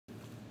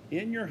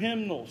In your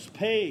hymnals,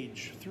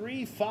 page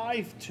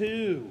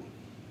 352.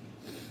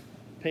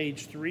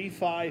 Page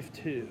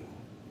 352.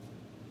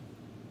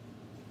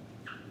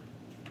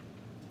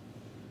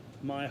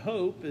 My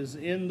hope is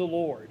in the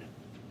Lord.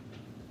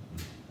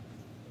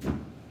 I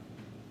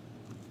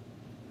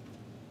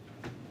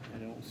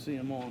don't see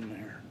them on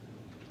there.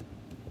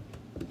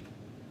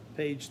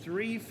 Page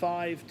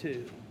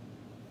 352.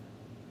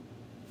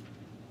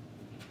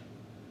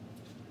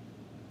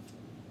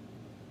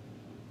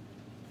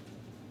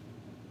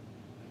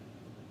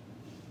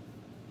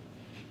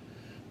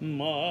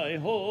 My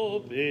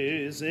hope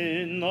is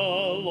in the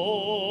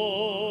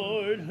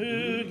Lord,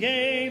 who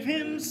gave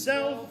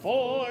himself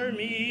for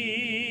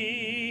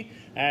me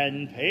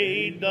and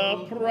paid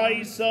the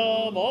price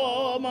of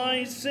all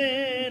my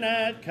sin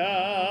at Calvary.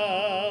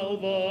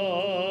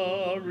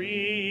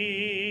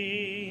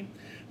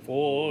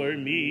 For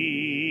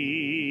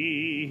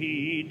me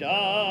he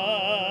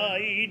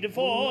died,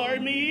 for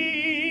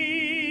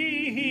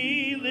me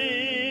he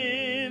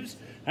lives,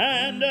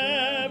 and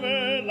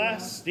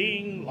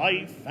everlasting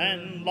life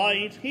and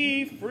light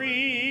he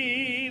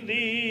freely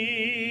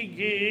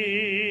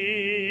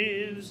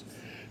gives.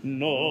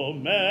 No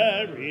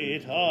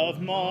merit of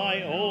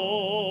my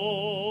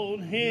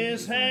own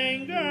his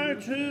anger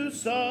to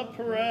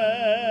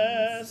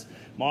suppress.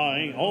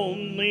 My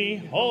only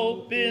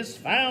hope is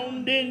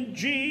found in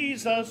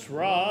Jesus'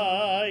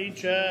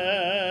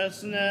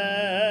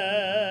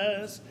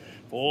 righteousness.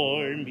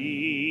 For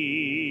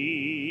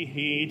me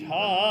he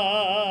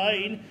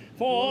died,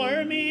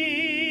 for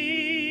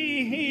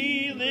me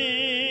he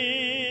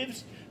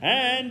lives,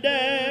 and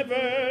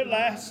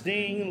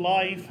everlasting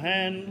life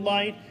and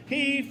light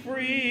he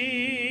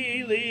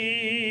freely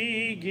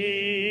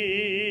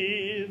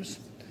gives.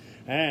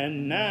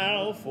 And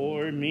now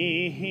for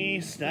me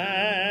he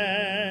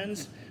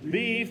stands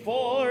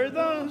before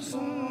the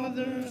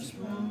Father's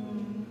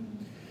throne.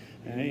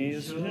 He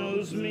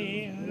knows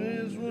me,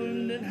 his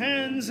wounded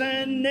hands,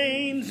 and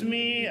names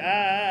me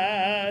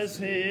as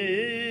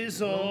his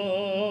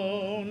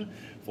own.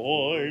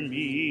 For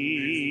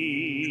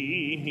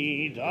me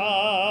he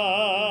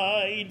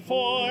died,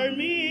 for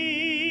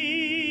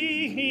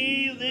me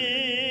he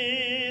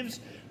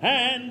lives,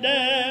 and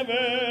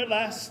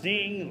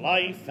everlasting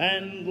life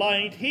and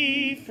light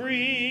he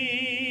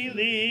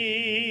freely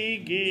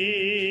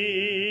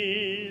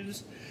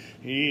gives.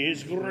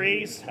 His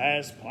grace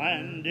has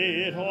planned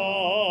it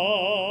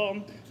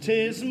all,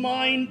 'tis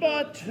mine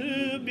but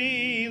to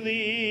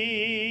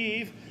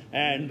believe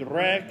and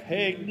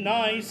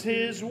recognize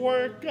his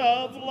work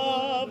of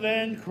love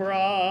and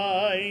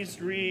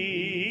Christ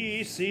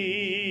receive.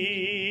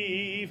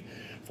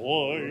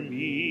 For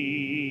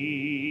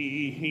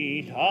me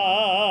he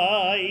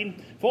died,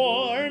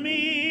 for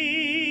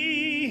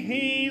me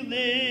he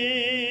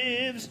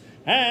lives,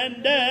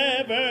 and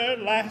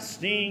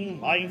everlasting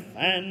life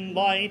and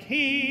light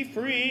he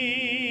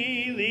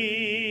freely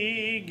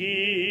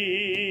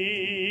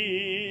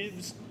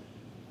gives.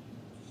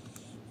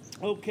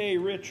 Okay,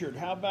 Richard,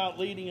 how about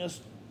leading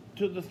us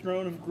to the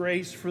throne of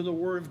grace for the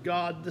Word of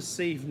God this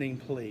evening,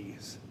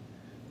 please?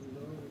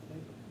 Lord, I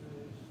thank you for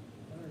this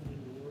time in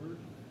the Word.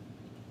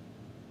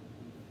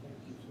 Thank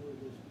you for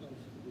this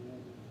place to be able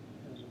to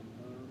have a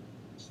learn.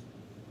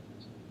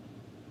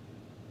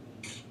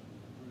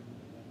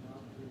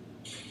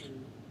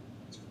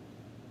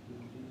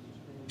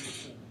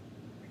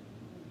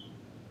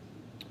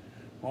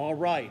 All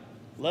right,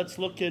 let's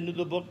look into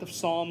the book of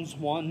Psalms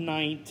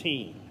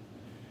 119.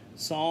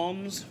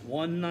 Psalms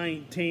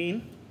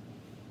 119.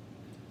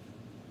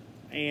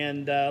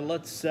 And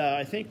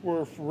I think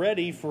we're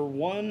ready for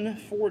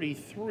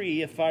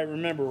 143, if I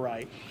remember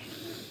right.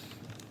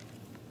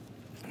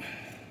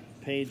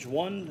 Page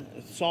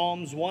 1,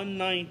 Psalms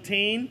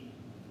 119,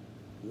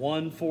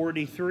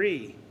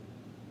 143.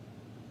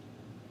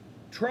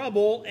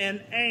 Trouble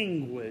and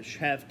anguish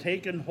have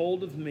taken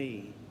hold of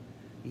me,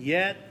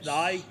 yet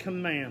thy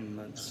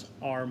commandments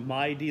are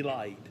my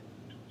delight.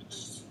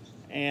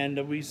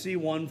 And we see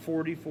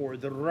 144.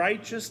 The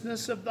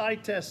righteousness of thy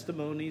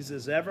testimonies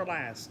is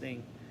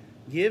everlasting.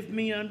 Give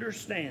me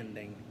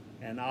understanding,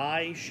 and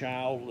I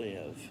shall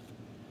live.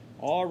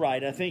 All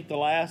right, I think the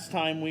last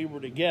time we were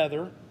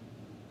together,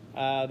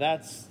 I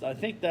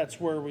think that's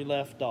where we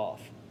left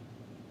off.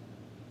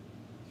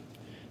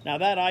 Now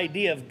that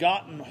idea of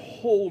gotten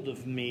hold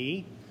of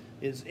me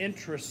is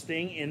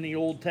interesting in the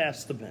Old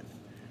Testament.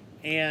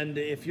 And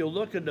if you'll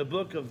look at the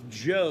book of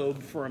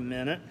Job for a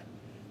minute,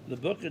 the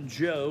book of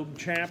Job,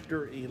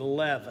 chapter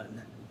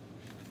 11.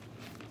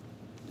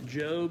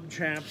 Job,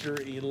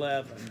 chapter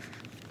 11.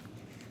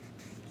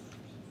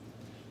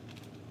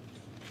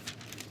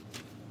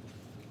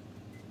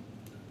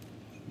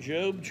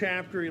 Job,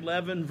 chapter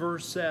 11,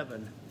 verse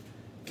 7.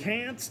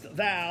 Canst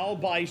thou,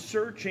 by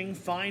searching,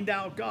 find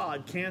out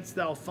God? Canst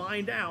thou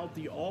find out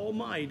the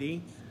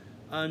Almighty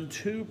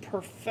unto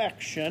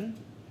perfection?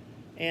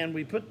 And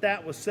we put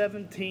that with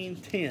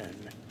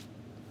 17:10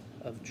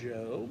 of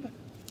Job.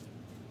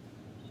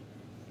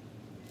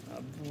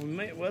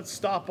 Let's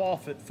stop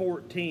off at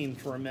 14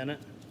 for a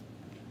minute.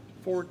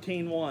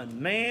 14:1.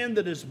 Man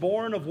that is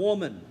born of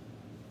woman,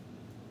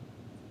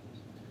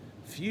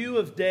 few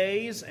of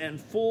days and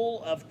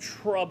full of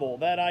trouble.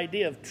 That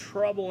idea of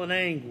trouble and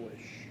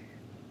anguish.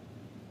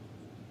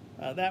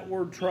 That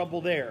word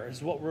trouble there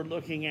is what we're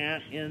looking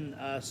at in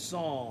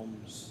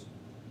Psalms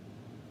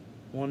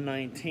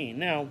 119.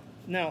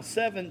 Now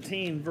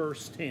 17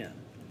 verse 10.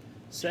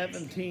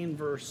 17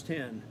 verse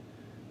 10.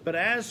 But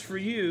as for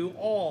you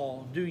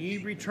all, do ye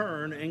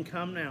return and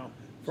come now,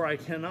 for I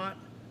cannot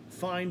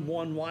find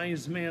one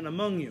wise man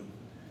among you.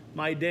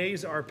 My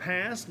days are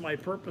past, my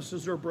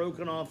purposes are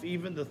broken off,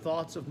 even the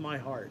thoughts of my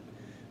heart.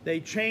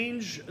 They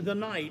change the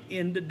night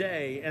into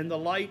day, and the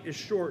light is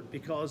short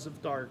because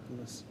of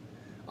darkness.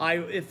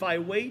 If I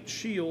wait,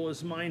 Sheol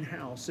is mine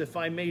house. If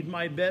I made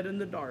my bed in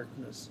the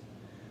darkness,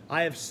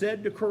 I have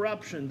said to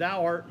corruption,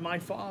 thou art my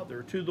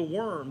father. To the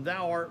worm,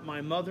 thou art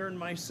my mother and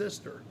my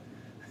sister.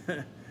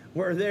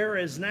 Where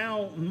is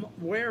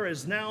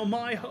now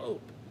my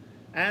hope?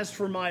 As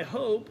for my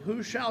hope,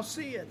 who shall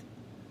see it?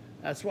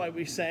 That's why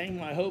we sang,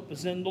 my hope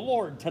is in the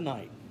Lord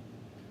tonight,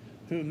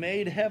 who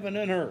made heaven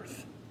and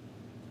earth.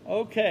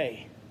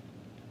 Okay.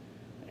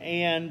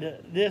 And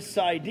this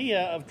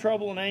idea of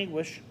trouble and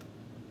anguish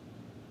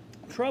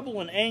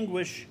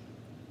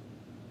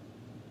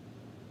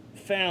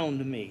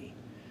found me.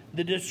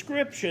 The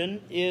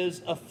description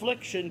is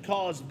affliction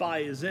caused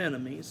by his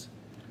enemies.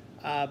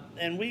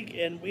 And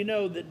we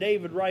know that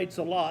David writes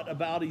a lot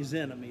about his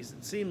enemies.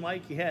 It seemed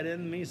like he had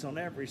enemies on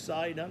every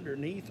side,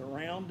 underneath,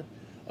 around,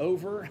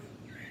 over.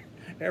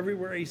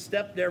 Everywhere he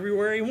stepped,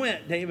 everywhere he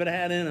went, David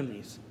had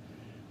enemies.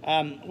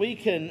 We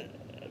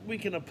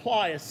can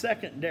apply a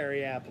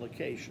secondary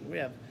application. We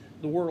have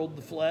the world,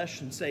 the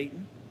flesh, and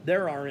Satan.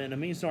 They're our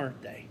enemies,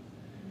 aren't they?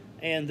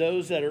 And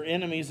those that are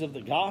enemies of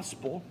the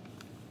gospel.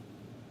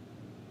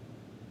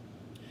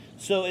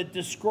 So it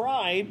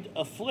described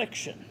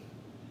affliction.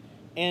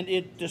 And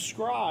it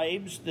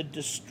describes the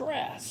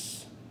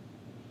distress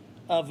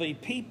of a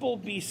people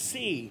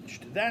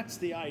besieged. That's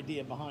the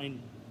idea behind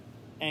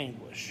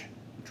anguish,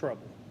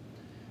 trouble.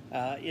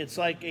 It's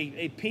like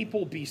a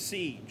people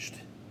besieged.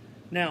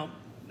 Now,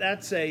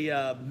 that's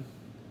a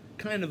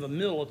kind of a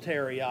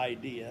military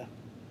idea,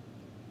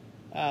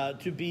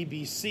 to be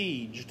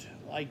besieged,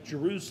 like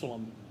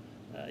Jerusalem.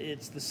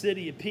 It's the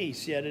city of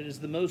peace, yet it is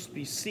the most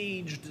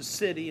besieged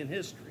city in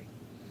history.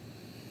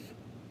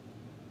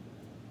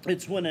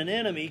 It's when an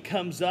enemy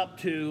comes up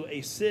to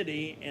a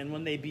city, and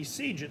when they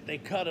besiege it, they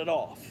cut it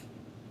off.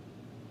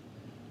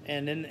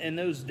 And in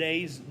those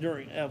days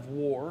of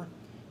war,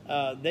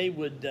 they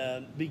would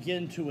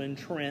begin to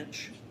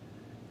entrench,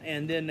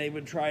 and then they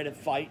would try to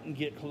fight and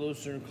get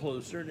closer and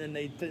closer, and then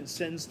they'd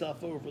send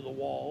stuff over the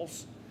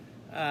walls,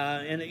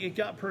 and it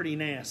got pretty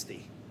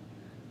nasty.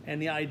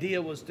 And the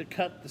idea was to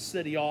cut the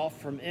city off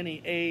from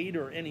any aid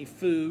or any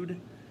food,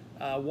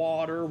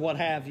 water, what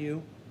have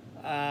you,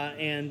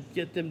 and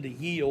get them to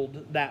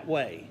yield that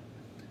way.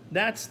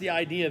 That's the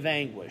idea of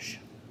anguish.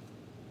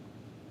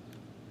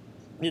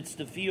 It's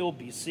to feel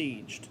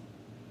besieged.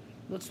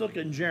 Let's look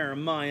at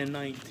Jeremiah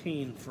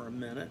 19 for a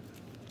minute.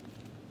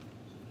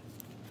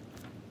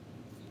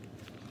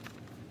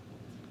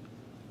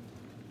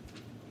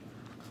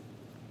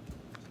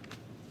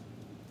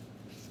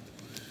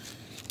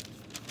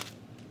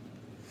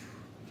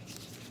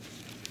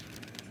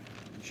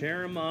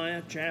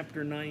 Jeremiah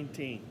chapter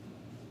 19.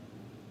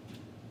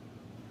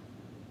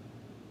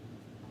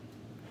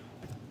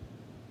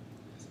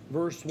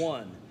 Verse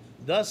 1.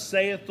 Thus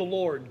saith the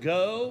Lord,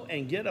 go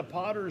and get a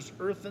potter's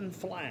earthen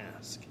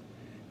flask,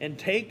 and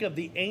take of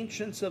the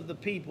ancients of the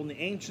people, and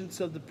the ancients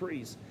of the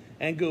priests,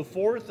 and go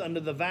forth unto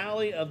the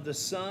valley of the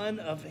son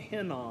of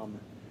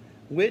Hinnom,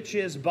 which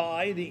is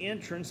by the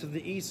entrance of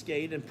the east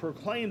gate, and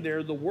proclaim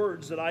there the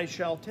words that I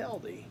shall tell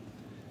thee.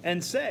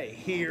 And say,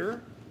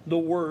 hear the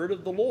word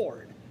of the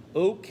Lord,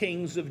 O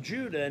kings of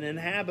Judah and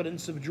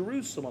inhabitants of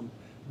Jerusalem.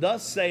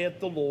 Thus saith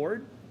the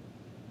Lord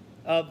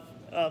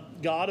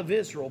God of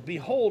Israel,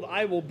 behold,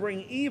 I will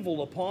bring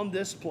evil upon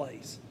this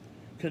place,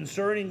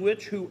 concerning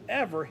which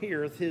whoever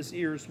heareth his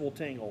ears will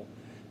tingle,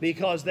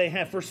 because they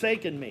have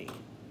forsaken me,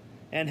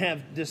 and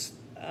have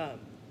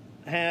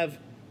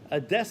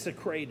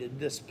desecrated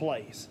this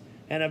place,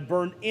 and have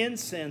burned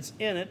incense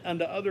in it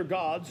unto other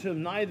gods,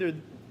 whom neither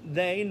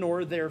they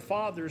nor their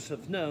fathers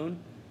have known,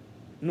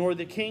 nor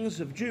the kings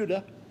of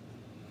Judah,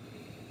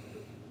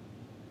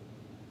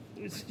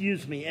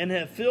 and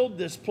have filled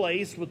this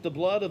place with the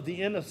blood of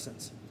the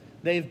innocents.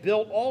 They've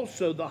built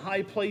also the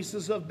high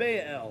places of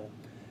Baal,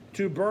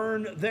 to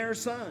burn their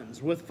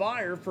sons with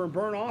fire for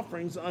burnt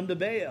offerings unto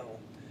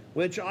Baal,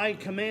 which I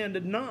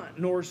commanded not,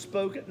 nor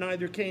spoke it,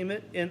 neither came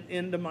it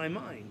into my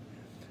mind.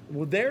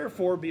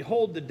 Therefore,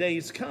 behold, the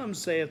days come,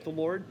 saith the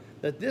Lord,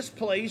 that this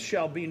place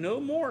shall be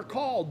no more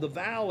called the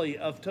valley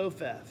of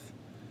Topheth,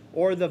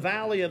 or the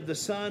valley of the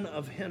son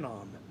of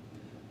Hinnom,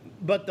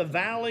 but the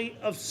valley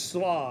of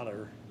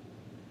slaughter.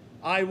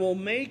 I will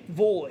make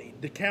void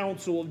the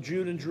counsel of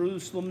Judah and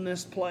Jerusalem in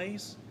this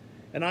place,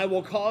 and I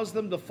will cause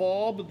them to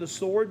fall with the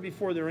sword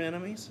before their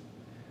enemies.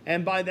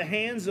 And by the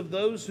hands of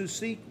those who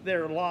seek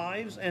their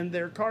lives, and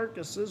their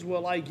carcasses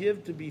will I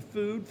give to be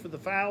food for the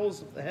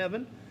fowls of the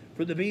heaven,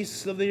 for the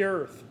beasts of the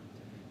earth.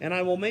 And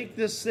I will make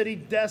this city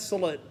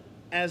desolate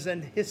as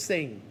an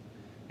hissing.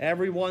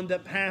 Everyone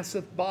that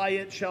passeth by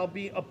it shall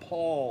be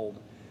appalled,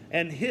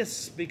 and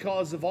hiss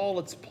because of all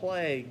its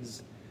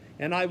plagues.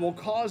 And I will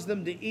cause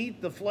them to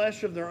eat the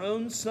flesh of their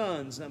own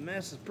sons. Now,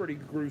 this is pretty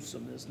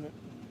gruesome, isn't it?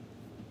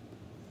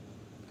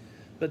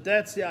 But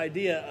that's the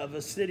idea of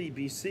a city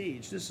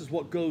besieged. This is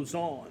what goes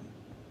on.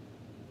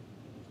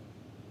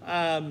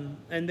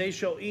 And they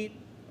shall eat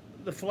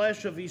the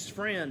flesh of his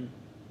friend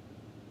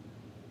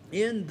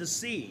in the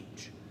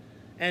siege,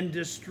 and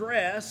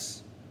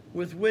distress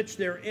with which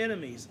their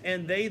enemies,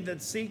 and they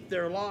that seek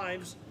their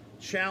lives,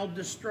 shall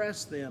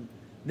distress them.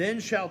 Then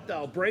shalt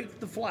thou break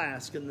the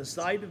flask in the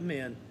sight of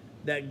men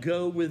that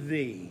go with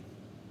thee.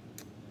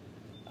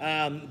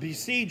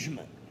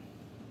 Besiegement.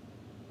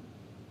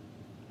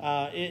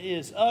 It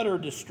is utter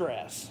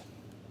distress.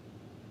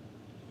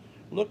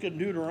 Look at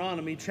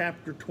Deuteronomy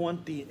chapter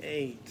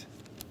 28.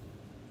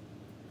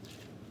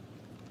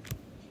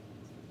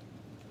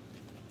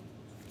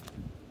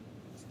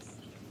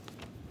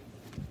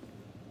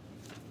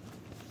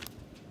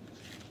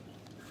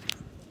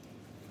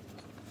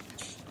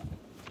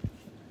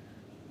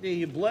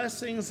 The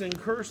blessings and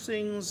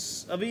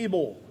cursings of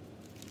evil.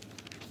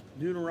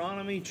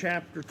 Deuteronomy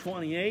chapter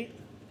 28.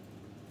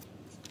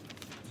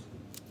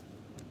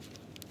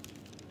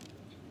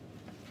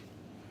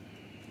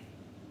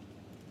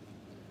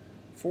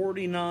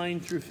 (49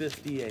 through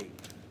 58).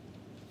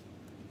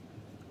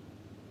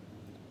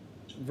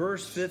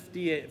 Verse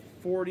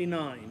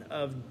 49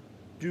 of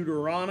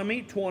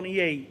Deuteronomy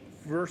 28,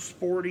 verse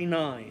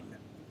 49.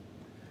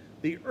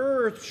 The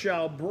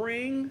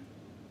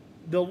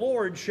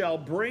Lord shall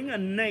bring a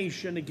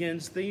nation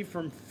against thee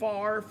from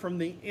far from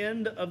the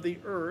end of the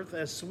earth,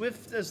 as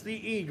swift as the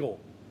eagle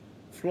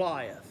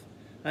flieth.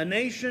 A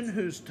nation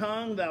whose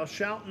tongue thou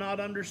shalt not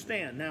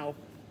understand. Now,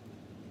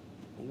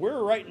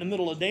 we're right in the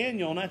middle of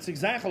Daniel, and that's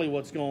exactly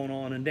what's going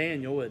on in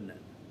Daniel, isn't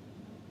it?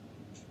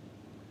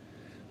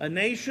 A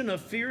nation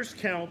of fierce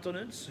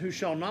countenance, who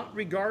shall not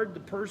regard the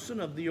person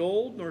of the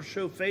old, nor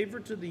show favor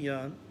to the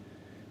young.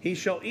 He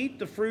shall eat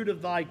the fruit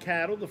of thy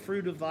cattle, the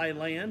fruit of thy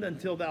land,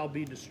 until thou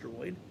be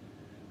destroyed.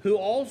 Who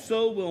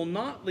also will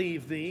not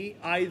leave thee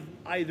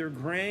either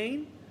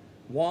grain,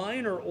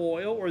 wine, or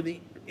oil, or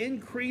the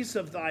increase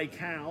of thy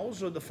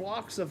cows, or the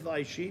flocks of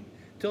thy sheep,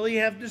 till he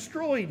have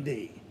destroyed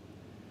thee.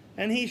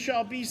 And he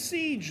shall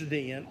besiege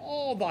thee in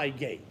all thy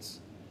gates,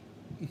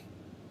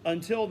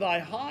 until thy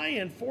high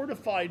and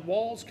fortified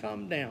walls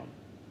come down,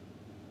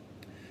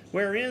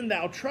 wherein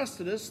thou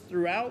trustedest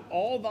throughout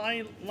all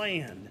thy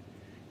land.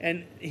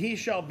 And he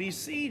shall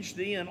besiege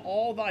thee in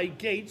all thy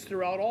gates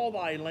throughout all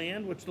thy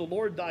land, which the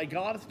Lord thy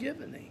God hath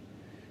given thee.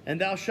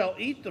 And thou shalt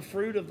eat the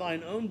fruit of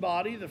thine own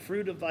body, the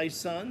fruit of thy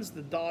sons,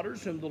 the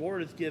daughters whom the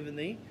Lord hath given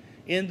thee,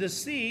 in the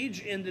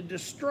siege, in the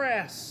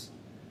distress,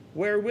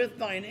 wherewith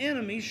thine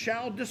enemies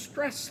shall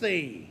distress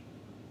thee.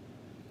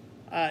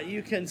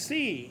 You can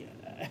see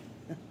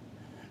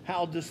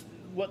how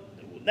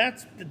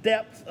that's the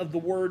depth of the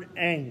word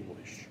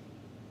anguish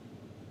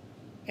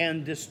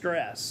and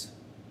distress.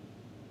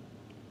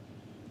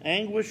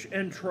 Anguish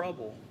and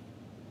trouble.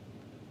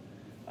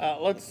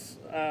 I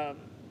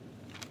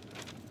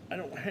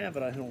don't have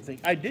it, I don't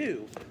think. I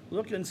do.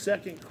 Look in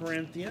 2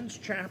 Corinthians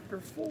chapter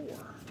 4.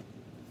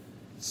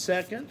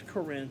 2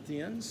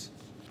 Corinthians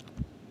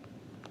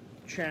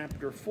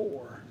chapter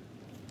 4.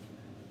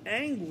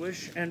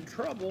 Anguish and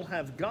trouble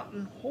have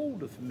gotten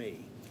hold of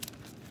me.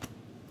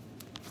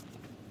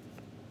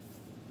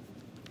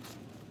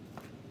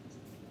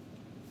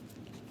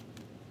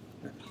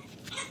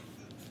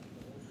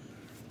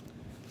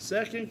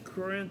 Second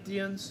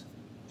Corinthians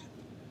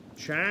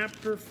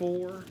chapter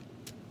 4,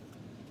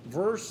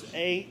 verse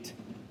 8.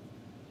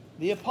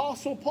 The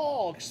Apostle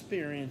Paul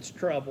experienced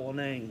trouble and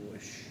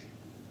anguish.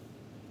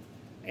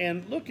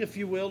 And look, if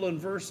you will, in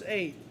verse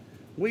 8.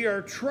 We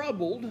are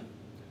troubled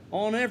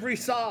on every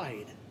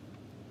side,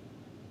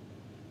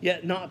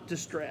 yet not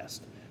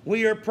distressed.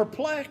 We are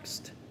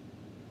perplexed,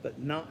 but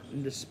not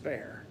in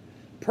despair.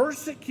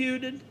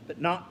 Persecuted,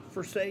 but not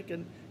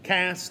forsaken.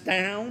 Cast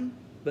down,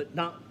 but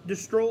not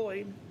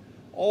destroyed.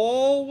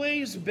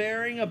 Always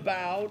bearing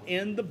about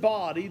in the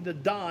body the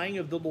dying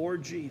of the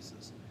Lord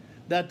Jesus,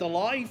 that the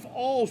life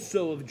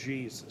also of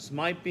Jesus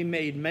might be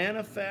made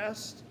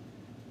manifest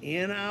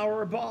in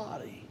our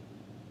body.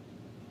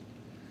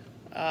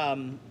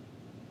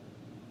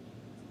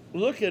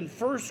 Look in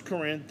 1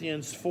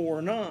 Corinthians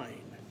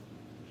 4:9.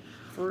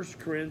 1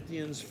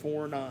 Corinthians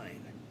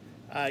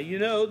 4:9. You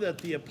know that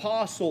the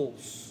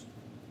apostles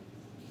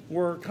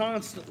were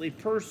constantly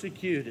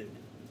persecuted,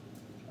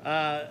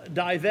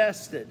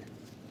 divested,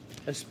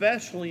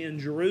 especially in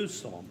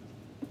Jerusalem.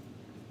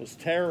 It was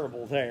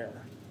terrible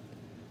there.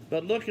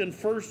 But look in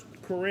 1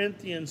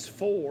 Corinthians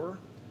 4,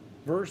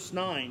 verse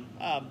 9.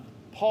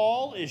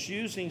 Paul is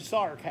using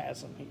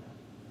sarcasm here.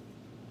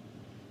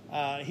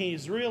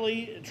 He's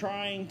really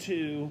trying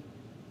to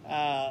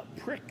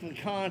prick the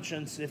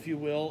conscience, if you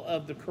will,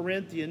 of the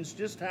Corinthians,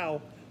 just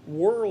how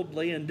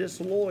worldly and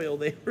disloyal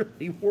they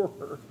really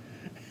were.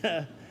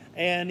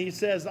 And he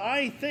says,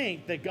 I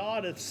think that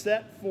God hath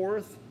set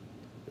forth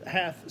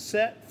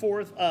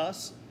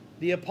us,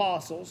 the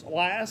apostles,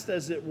 last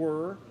as it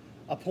were,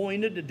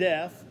 appointed to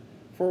death,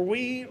 for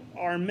we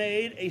are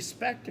made a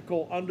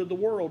spectacle unto the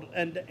world,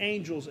 and to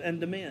angels,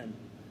 and to men.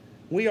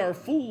 We are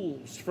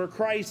fools for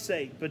Christ's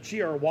sake, but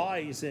ye are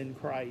wise in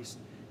Christ.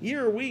 Ye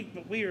are weak,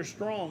 but we are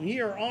strong. Ye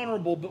are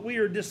honorable, but we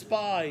are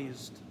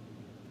despised.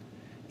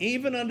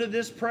 Even unto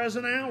this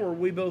present hour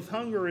we both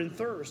hunger and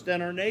thirst,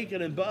 and are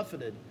naked and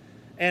buffeted,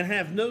 and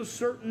have no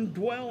certain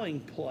dwelling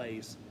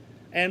place,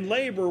 and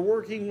labor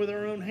working with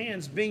our own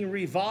hands. Being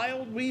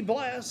reviled, we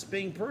bless.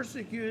 Being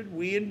persecuted,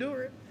 we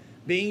endure it.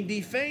 Being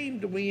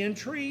defamed, we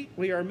entreat.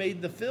 We are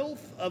made the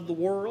filth of the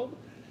world,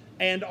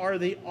 and are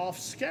the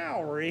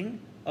offscouring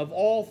of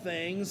all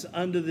things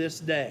unto this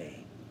day.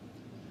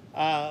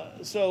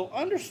 So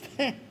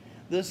understand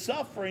the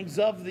sufferings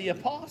of the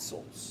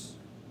apostles.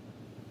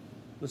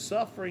 The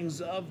sufferings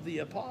of the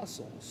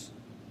apostles.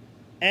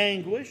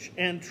 Anguish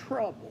and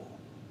trouble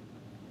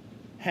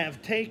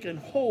have taken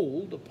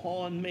hold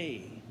upon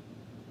me.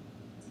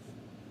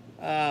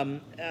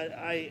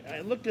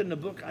 I looked in the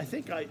book. I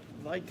think I'd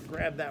like to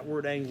grab that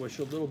word anguish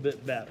a little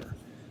bit better.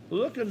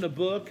 Look in the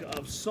book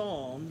of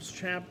Psalms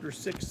chapter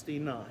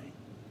 69.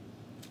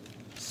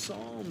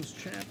 Psalms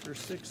chapter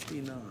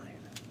 69.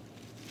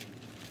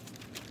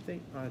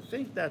 I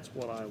think that's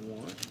what I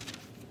want.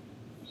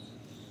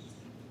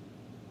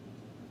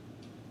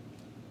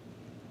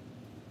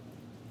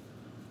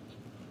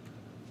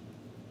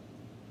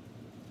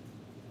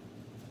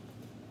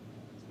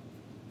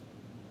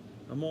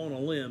 I'm on a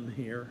limb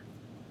here.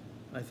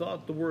 I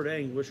thought the word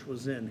anguish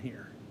was in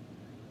here,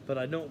 but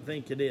I don't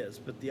think it is.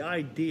 But the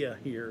idea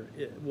here,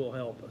 it will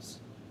help us.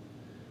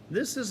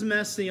 This is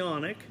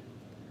messianic,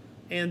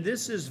 and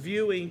this is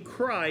viewing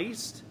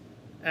Christ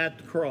at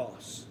the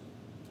cross.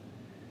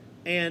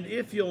 And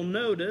if you'll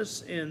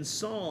notice in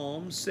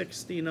Psalm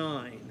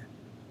 69,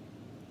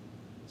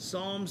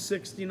 Psalm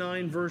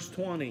 69 verse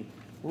 20,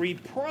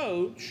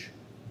 reproach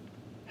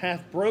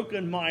hath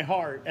broken my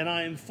heart, and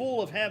I am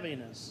full of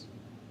heaviness.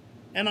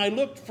 And I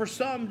looked for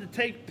some to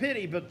take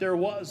pity, but there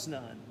was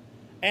none.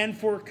 And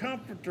for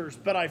comforters,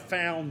 but I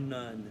found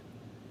none.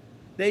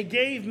 They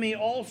gave me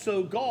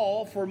also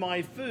gall for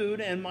my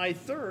food, and my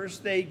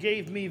thirst they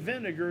gave me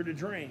vinegar to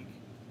drink.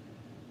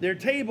 Their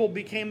table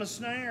became a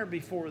snare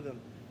before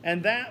them,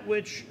 and that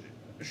which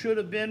should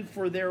have been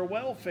for their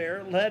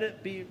welfare, let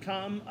it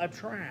become a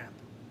trap.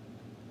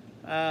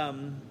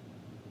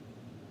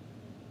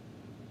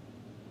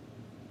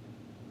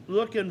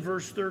 Look in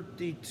verse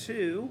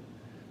 32.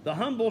 The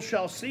humble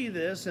shall see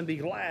this and be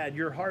glad.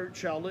 Your heart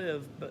shall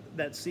live, but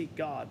that seek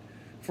God.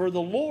 For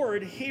the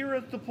Lord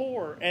heareth the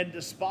poor, and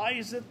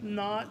despiseth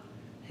not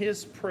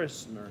his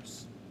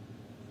prisoners.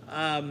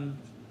 That's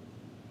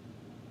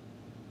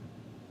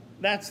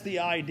the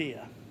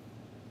idea.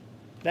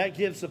 That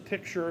gives a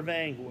picture of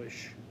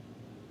anguish.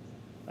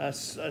 A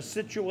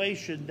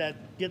situation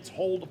that gets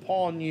hold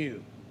upon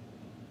you,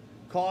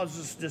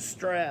 causes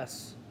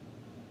distress.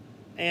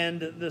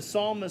 And the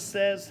psalmist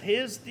says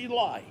his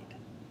delight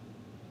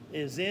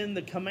is in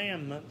the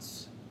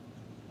commandments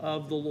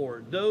of the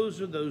Lord.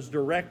 Those are those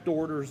direct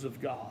orders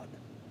of God.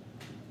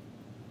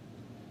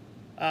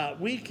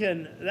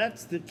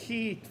 That's the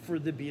key for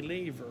the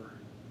believer.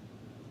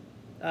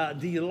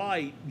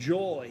 Delight,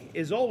 joy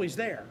is always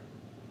there.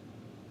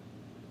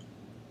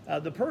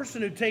 The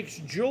person who takes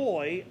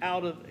joy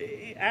out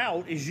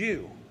is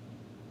you.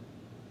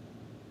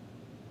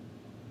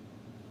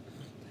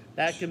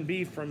 That can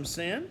be from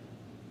sin.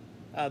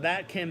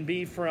 That can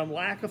be from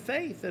lack of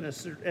faith in a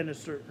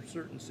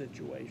certain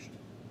situation.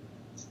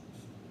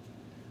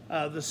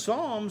 The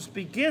Psalms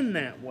begin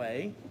that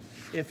way.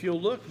 If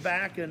you'll look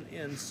back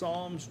in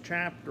Psalms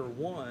chapter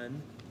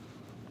 1,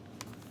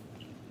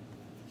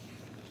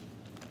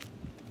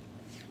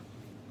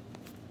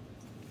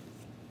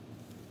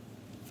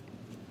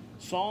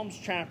 Psalms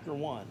chapter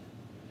 1.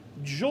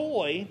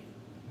 Joy,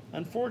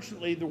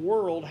 unfortunately, the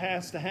world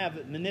has to have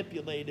it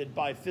manipulated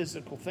by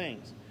physical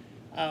things.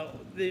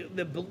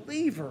 The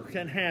believer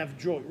can have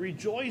joy.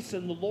 Rejoice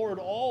in the Lord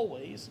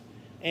always.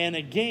 And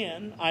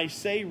again, I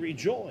say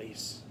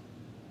rejoice.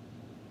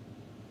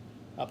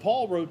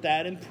 Paul wrote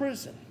that in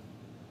prison.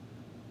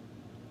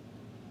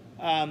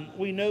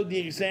 We know the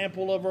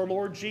example of our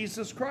Lord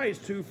Jesus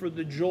Christ, who for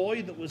the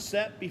joy that was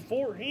set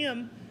before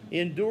him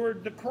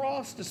endured the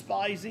cross,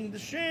 despising the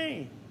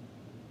shame.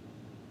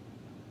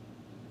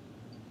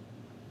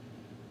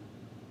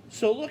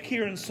 So look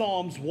here in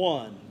Psalms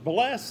 1.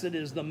 Blessed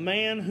is the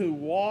man who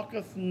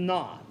walketh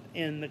not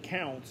in the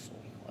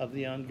counsel of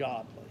the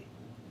ungodly,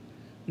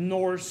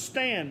 nor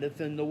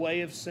standeth in the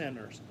way of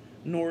sinners,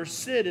 nor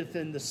sitteth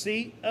in the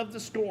seat of the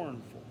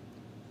scornful.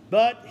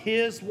 But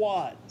his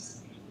what?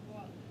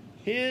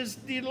 His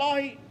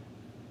delight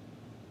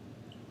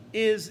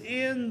is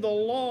in the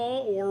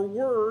law or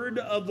word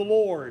of the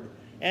Lord,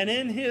 and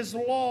in his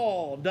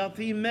law doth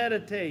he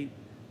meditate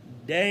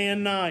day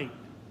and night.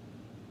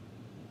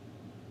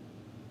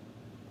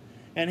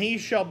 And he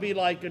shall be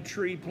like a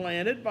tree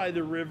planted by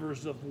the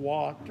rivers of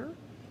water,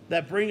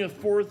 that bringeth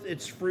forth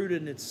its fruit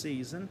in its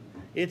season.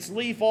 Its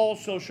leaf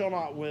also shall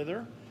not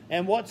wither,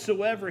 and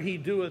whatsoever he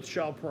doeth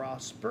shall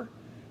prosper.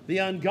 The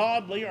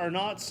ungodly are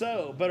not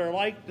so, but are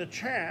like the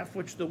chaff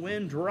which the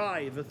wind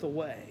driveth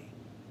away.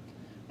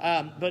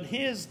 But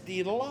his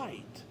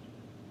delight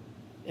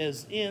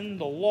is in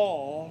the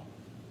law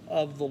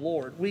of the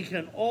Lord. We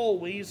can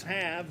always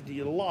have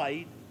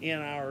delight in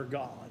our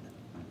God.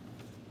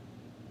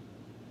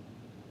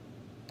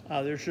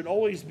 There should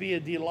always be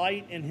a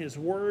delight in his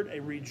word, a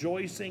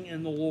rejoicing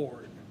in the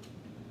Lord.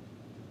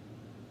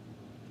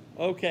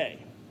 Okay.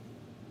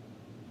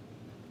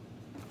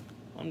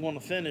 I'm going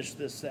to finish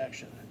this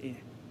section,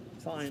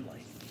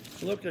 finally.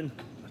 Looking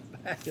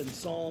back in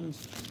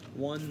Psalms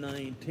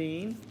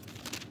 119,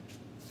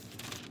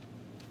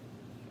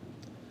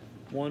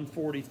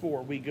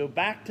 144. We go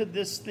back to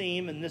this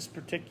theme in this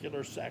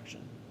particular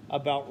section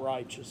about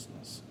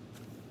righteousness.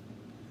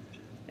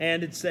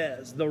 And it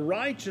says, the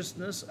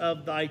righteousness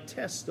of thy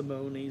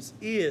testimonies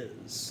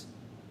is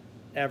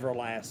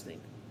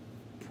everlasting.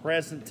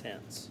 Present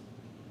tense.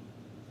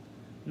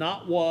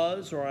 Not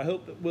was, or I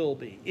hope it will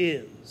be,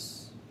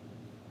 is.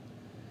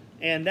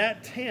 And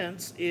that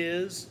tense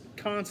is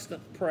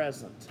constant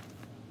present.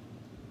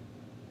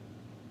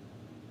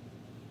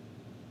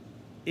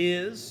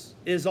 Is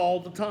all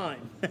the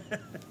time.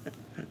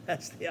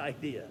 That's the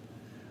idea.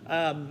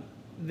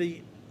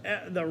 The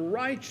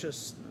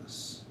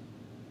righteousness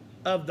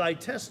of thy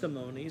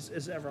testimonies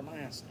is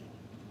everlasting.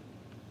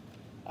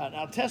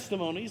 Now,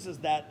 testimonies is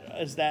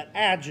that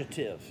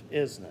adjective,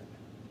 isn't it?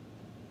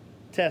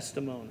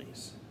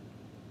 Testimonies.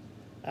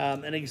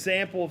 An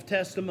example of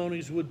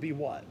testimonies would be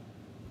what?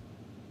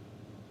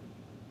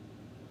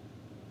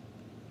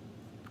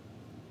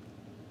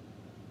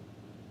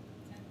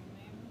 Ten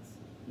Commandments?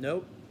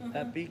 Nope,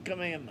 that'd be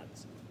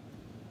commandments.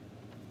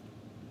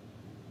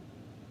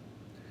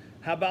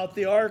 How about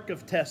the ark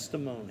of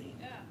testimony?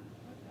 Yeah.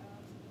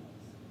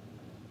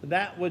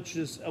 That which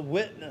is a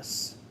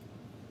witness,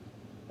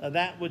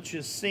 that which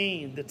is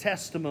seen, the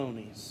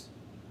testimonies,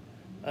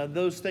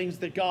 those things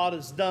that God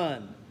has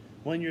done.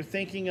 When you're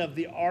thinking of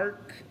the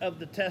ark of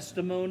the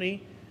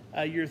testimony,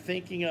 you're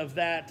thinking of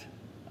that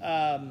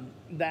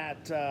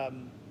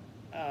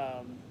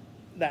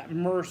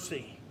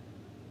mercy,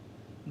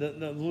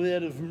 the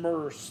lid of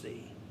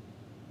mercy,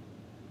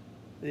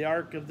 the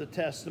ark of the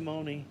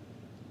testimony.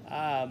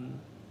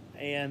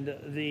 And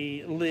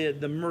the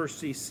lid, the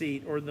mercy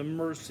seat, or the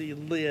mercy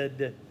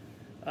lid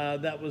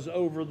that was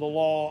over the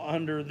law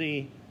under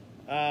the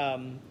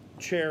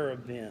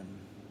cherubim.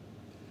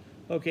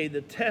 Okay,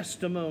 the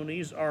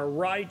testimonies are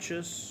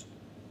righteous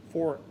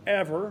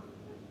forever.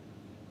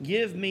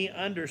 Give me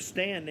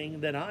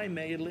understanding that I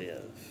may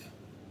live.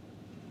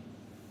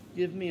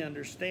 Give me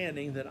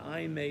understanding that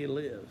I may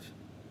live.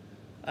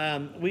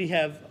 We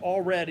have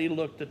already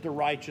looked at the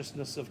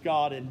righteousness of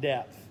God in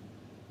depth.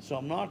 So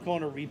I'm not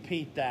going to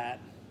repeat that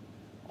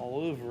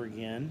all over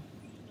again.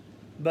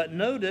 But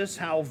notice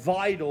how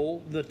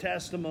vital the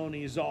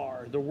testimonies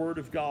are, the Word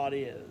of God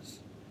is.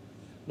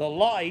 The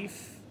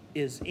life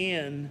is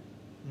in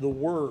the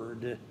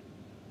Word.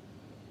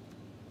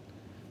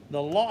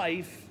 The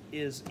life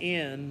is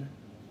in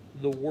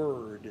the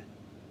Word.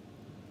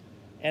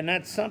 And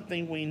that's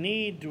something we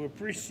need to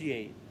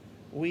appreciate.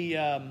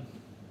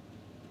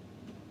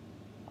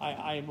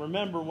 I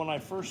remember when I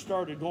first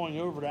started going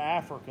over to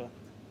Africa,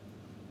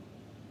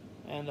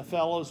 and the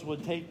fellows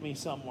would take me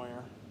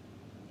somewhere,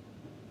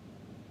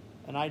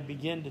 and I'd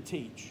begin to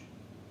teach.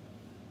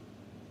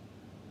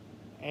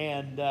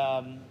 And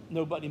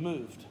nobody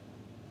moved.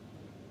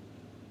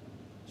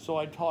 So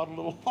I taught a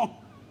little longer,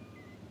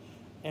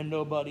 and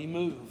nobody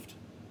moved.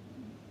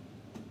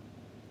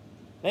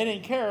 They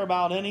didn't care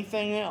about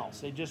anything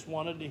else. They just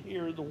wanted to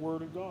hear the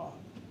Word of God.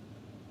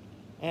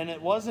 And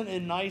it wasn't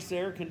in nice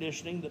air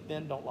conditioning that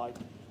Ben don't like.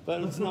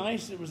 But it was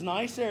nice. It was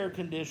nice air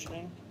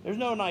conditioning. There's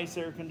no nice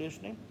air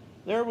conditioning.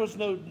 There was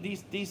no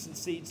decent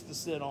seats to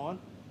sit on.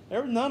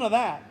 There was none of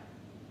that.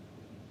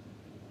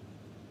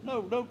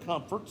 No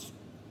comforts.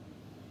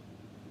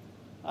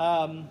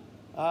 On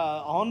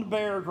the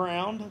bare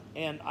ground,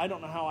 and I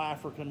don't know how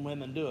African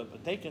women do it,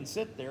 but they can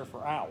sit there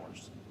for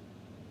hours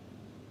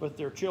with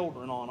their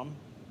children on them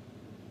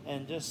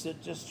and just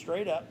sit just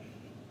straight up.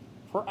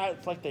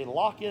 It's like they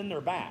lock in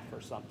their back or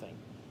something,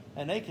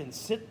 and they can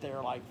sit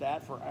there like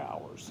that for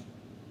hours.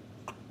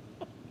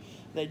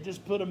 They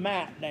just put a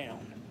mat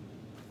down.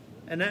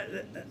 And that I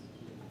guess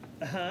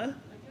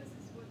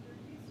it's what they're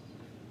used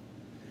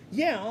to.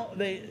 yeah,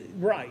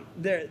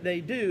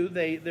 they do.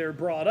 They're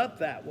brought up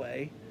that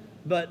way,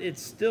 but it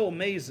still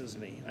amazes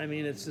me. I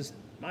mean, it's just,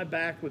 my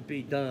back would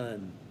be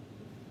done.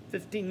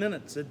 15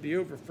 minutes, it'd be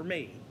over for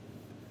me.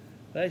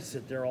 They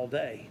sit there all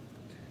day.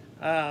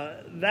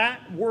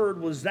 That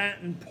word was that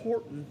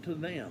important to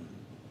them.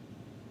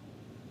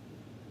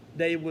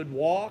 They would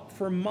walk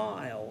for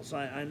miles.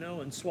 I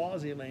know in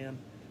Swaziland,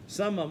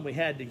 some of them we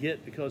had to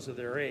get because of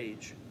their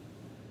age.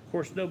 Of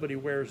course, nobody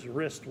wears a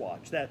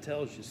wristwatch. That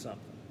tells you something.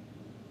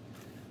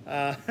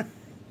 But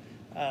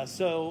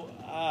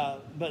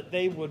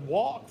they would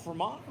walk for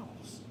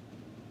miles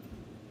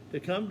to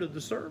come to the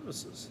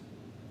services.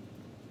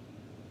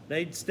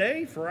 They'd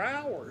stay for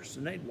hours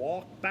and they'd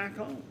walk back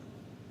home.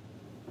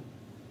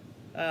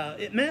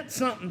 It meant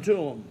something to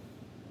them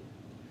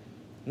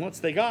once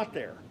they got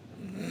there.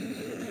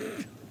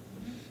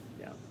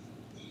 Yeah.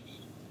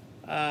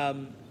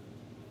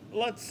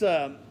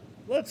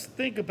 Let's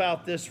think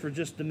about this for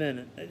just a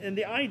minute. And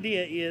the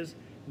idea is,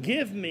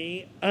 give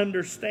me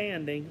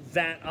understanding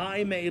that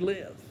I may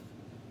live.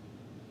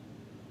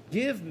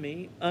 Give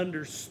me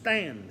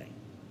understanding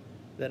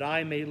that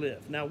I may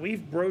live. Now,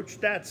 we've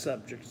broached that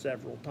subject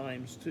several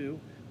times too.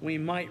 We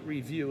might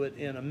review it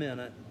in a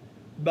minute.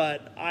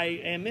 But I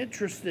am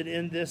interested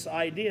in this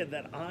idea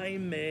that I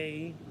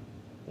may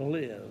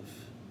live.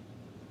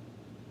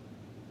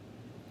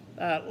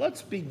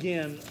 Let's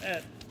begin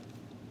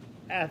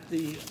at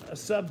the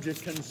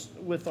subject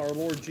with our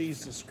Lord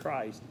Jesus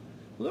Christ.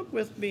 Look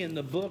with me in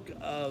the book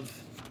of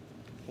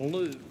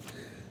Luke,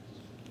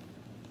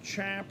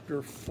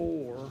 chapter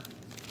 4.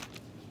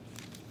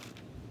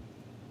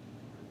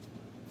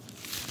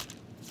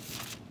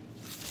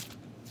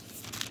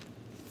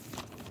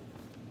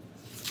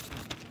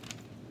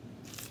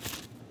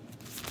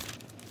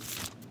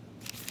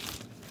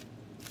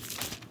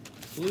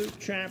 Luke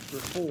chapter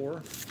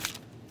 4.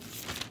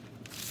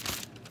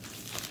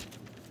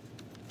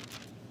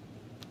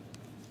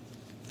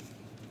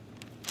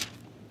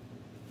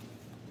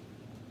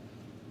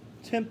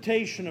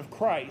 Temptation of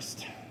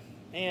Christ.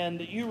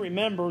 And you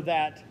remember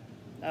that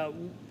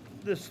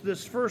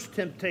this first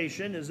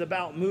temptation is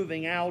about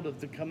moving out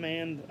of the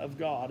command of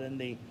God and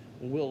the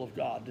will of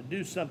God, to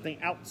do something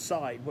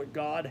outside what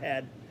God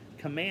had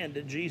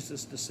commanded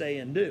Jesus to say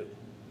and do.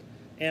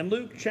 And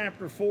Luke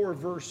chapter 4,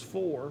 verse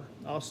 4,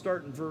 I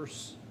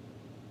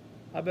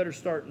better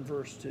start in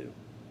verse 2.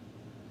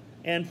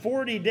 And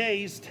 40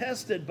 days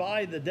tested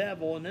by the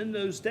devil, and in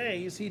those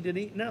days he did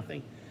eat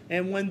nothing.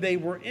 And when they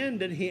were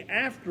ended, he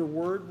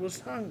afterward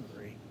was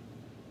hungry.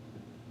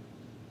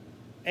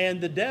 And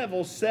the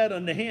devil said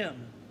unto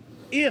him,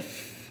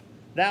 If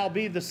thou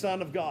be the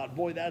Son of God.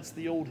 Boy, that's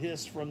the old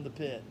hiss from the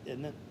pit,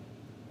 isn't it?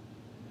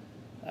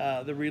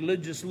 The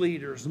religious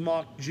leaders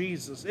mocked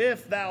Jesus.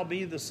 If thou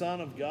be the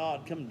Son of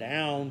God, come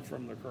down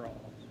from the cross.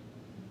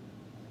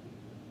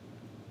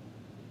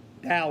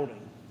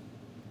 Doubting.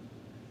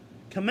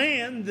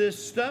 Command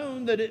this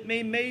stone that it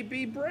may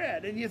be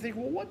bread. And you think,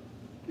 well,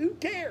 who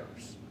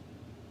cares?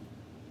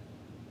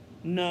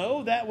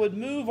 No, that would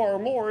move our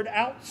Lord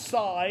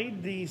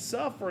outside the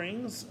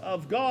sufferings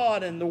of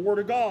God and the Word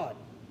of God.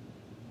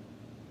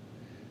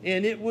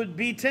 And it would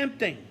be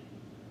tempting.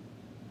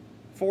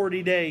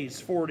 40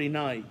 days, 40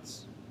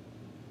 nights.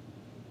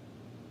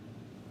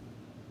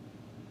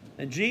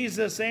 And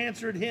Jesus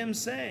answered him,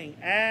 saying,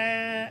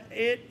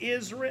 It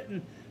is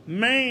written,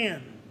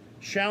 Man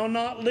shall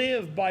not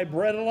live by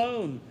bread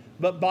alone,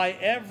 but by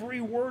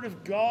every word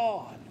of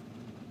God.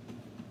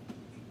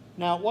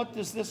 Now, what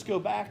does this go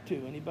back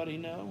to? Anybody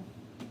know?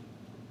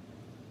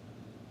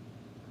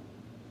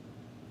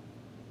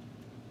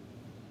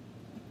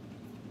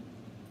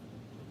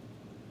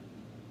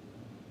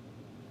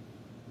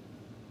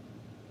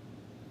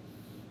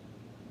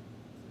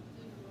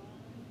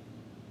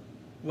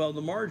 Well,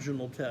 the margin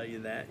will tell you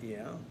that,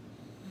 yeah.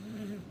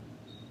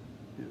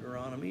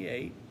 Deuteronomy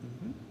 8.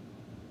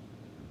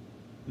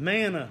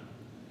 Manna.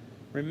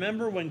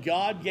 Remember when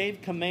God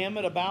gave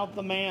commandment about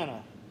the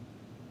manna?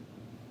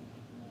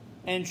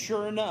 And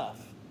sure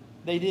enough,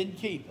 they didn't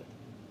keep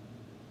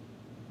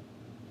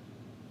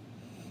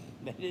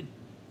it.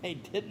 They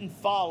didn't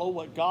follow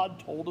what God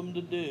told them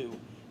to do.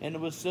 And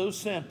it was so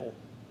simple.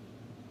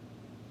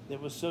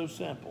 It was so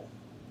simple.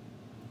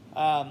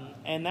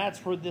 And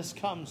that's where this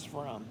comes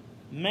from.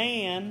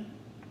 Man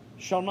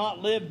shall not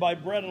live by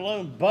bread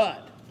alone,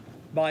 but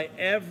by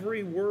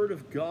every word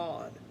of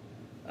God.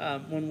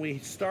 When we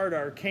start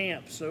our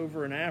camps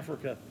over in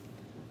Africa,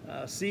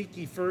 seek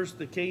ye first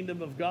the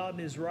kingdom of God and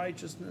his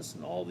righteousness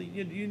and all the...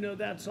 Do you know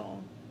that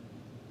song?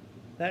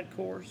 That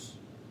chorus?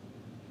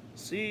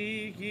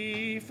 Seek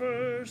ye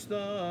first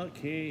the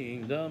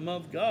kingdom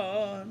of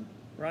God,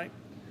 right?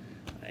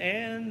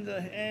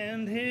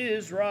 And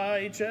his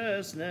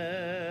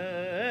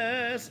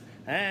righteousness,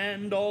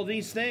 and all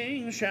these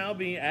things shall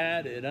be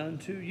added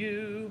unto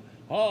you.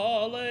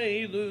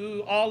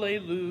 Hallelujah,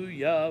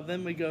 hallelujah.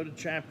 Then we go to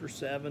chapter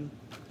 7.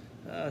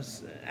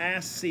 Ask,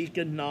 seek,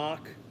 and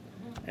knock.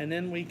 And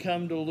then we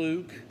come to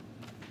Luke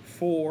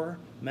 4.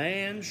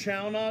 Man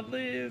shall not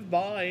live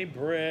by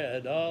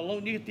bread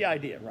alone. You get the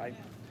idea, right?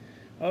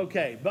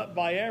 Okay, but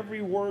by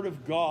every word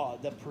of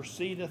God that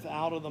proceedeth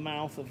out of the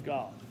mouth of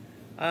God.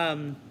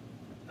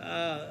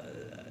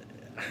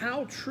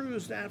 How true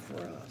is that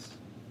for us?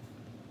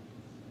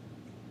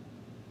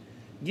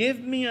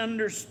 Give me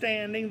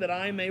understanding that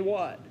I may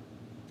what?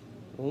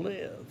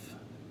 Live.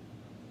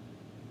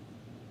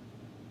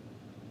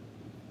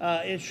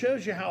 It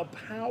shows you how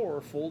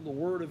powerful the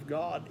Word of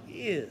God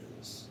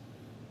is.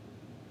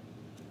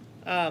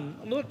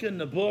 Look in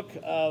the book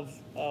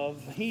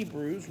of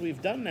Hebrews.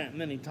 We've done that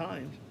many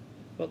times.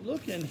 But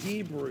look in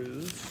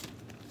Hebrews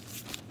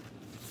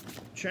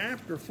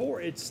chapter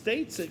 4. It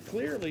states it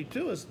clearly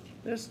to us.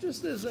 This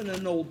just isn't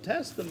an Old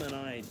Testament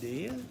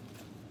idea.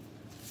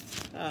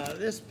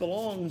 This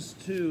belongs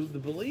to the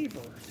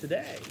believer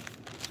today.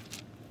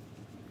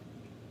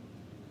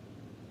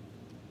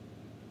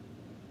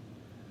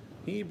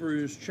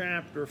 Hebrews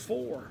chapter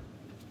 4.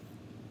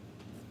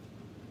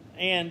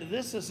 And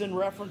this is in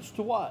reference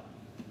to what?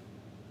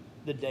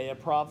 The day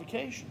of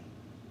provocation.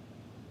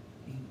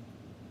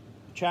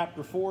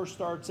 Chapter 4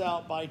 starts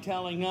out by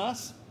telling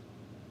us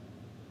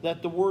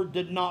that the word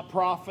did not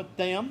profit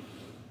them.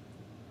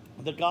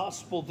 The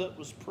gospel that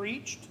was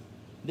preached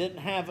didn't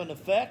have an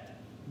effect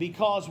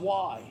because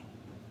why?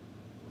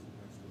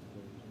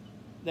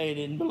 They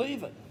didn't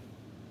believe it.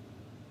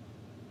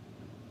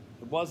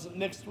 It wasn't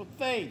mixed with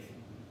faith.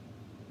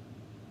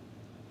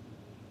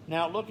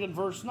 Now look in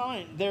verse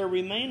 9. There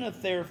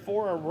remaineth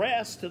therefore a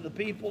rest to the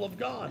people of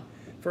God.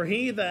 For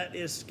he that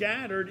is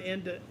entered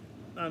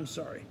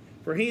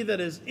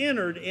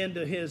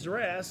into his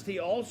rest, he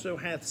also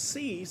hath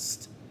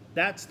ceased.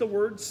 That's the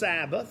word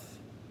Sabbath.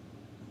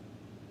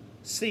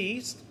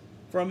 Ceased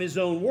from his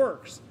own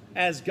works,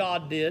 as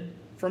God did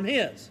from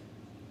his.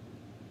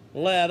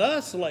 Let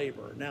us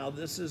labor. Now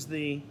this is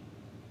the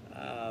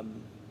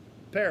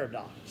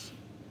paradox.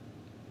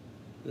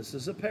 This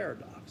is a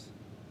paradox.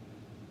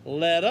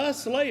 Let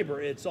us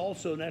labor. It's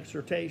also an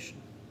exhortation.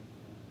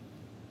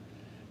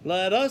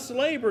 Let us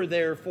labor,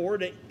 therefore,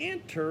 to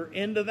enter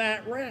into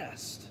that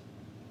rest.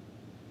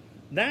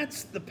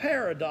 That's the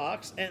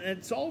paradox, and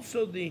it's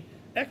also the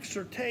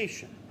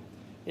exhortation.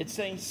 It's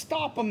saying,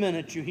 stop a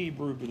minute, you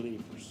Hebrew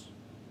believers.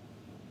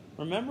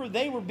 Remember,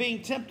 they were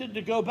being tempted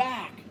to go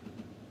back.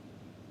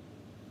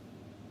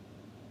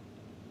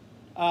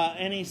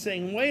 And he's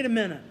saying, wait a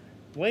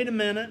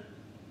minute.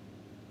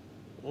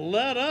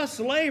 Let us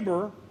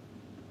labor,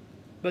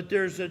 but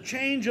there's a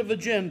change of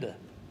agenda.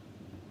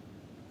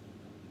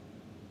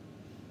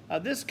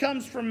 This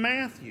comes from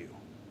Matthew,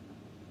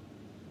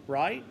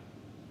 right?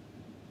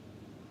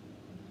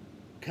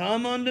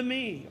 Come unto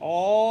me,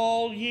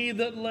 all ye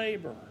that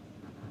labor,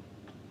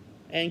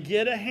 and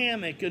get a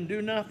hammock and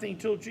do nothing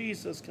till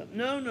Jesus comes.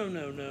 No.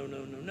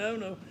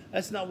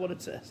 That's not what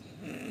it says.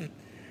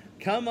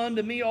 Come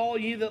unto me, all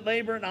ye that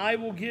labor, and I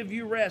will give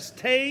you rest.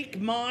 Take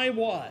my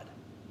what?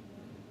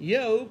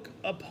 Yoke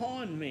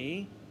upon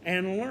me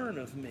and learn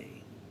of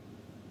me.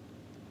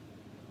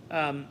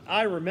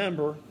 I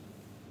remember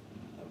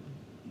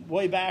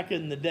way back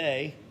in the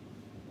day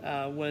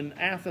when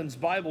Athens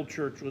Bible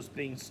Church was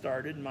being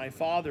started, my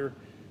father,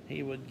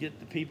 he would get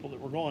the people that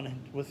were going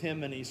with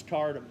him in his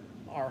car to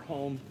our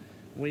home.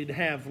 We'd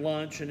have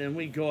lunch, and then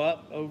we'd go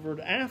up over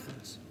to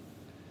Athens.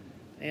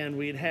 And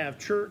we'd have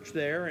church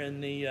there in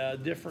the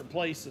different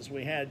places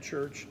we had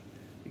church.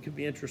 It could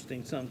be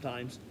interesting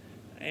sometimes.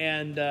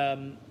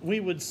 And we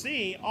would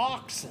see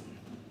oxen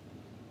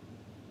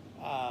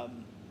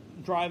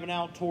driving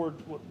out toward,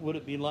 would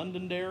it be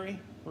Londonderry,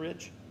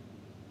 Rich?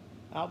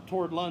 Out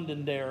toward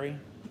Londonderry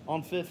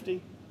on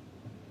 50.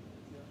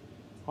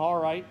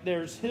 All right,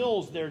 there's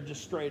hills there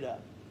just straight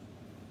up.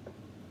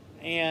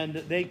 And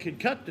they could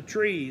cut the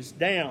trees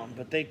down,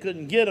 but they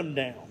couldn't get them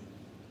down.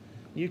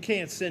 You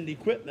can't send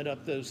equipment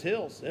up those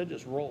hills. They'll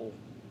just roll.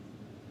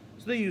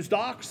 So they used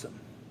oxen.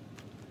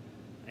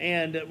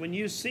 And when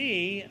you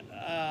see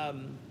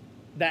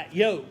that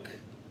yoke,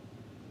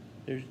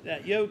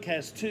 that yoke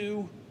has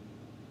two,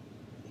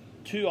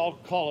 I'll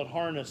call it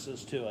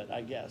harnesses to it,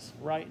 I guess.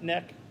 Right,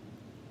 neck?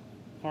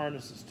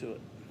 Harnesses to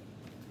it.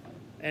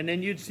 And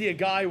then you'd see a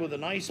guy with a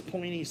nice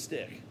pointy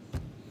stick.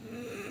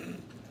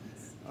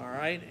 All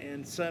right,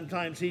 and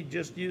sometimes he'd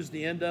just use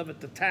the end of it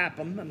to tap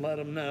them and let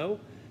them know.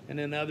 And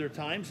then other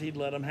times he'd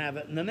let them have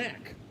it in the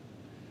neck.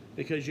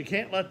 Because you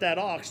can't let that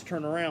ox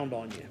turn around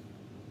on you.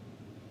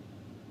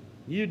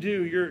 You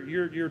do,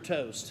 you're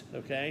toast,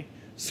 okay?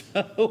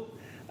 So,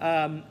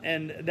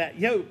 and that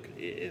yoke,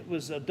 it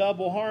was a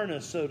double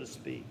harness, so to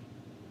speak.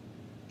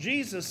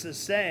 Jesus is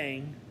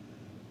saying,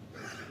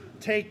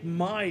 take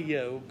my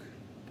yoke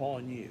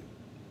upon you.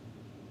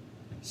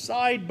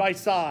 Side by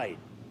side.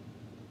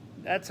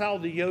 That's how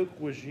the yoke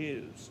was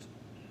used.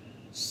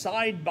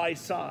 Side by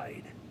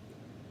side.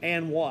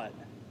 And what?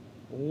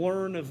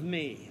 Learn of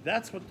me.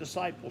 That's what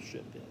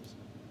discipleship is.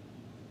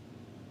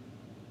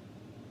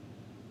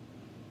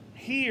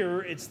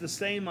 Here, it's the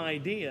same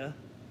idea.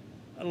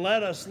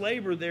 Let us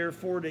labor,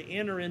 therefore, to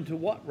enter into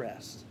what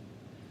rest?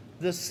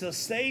 The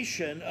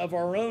cessation of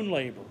our own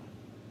labor.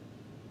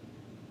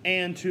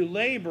 And to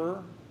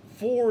labor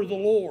for the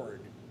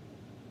Lord.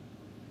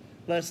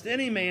 Lest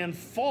any man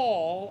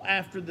fall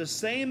after the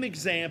same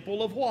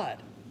example of what?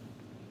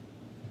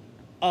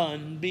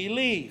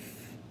 Unbelief.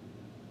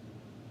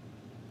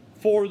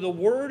 For the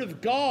word of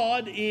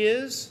God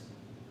is,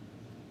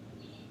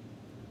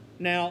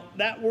 now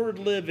that word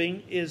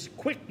living is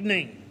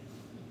quickening.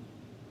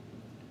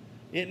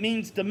 It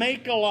means to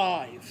make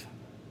alive.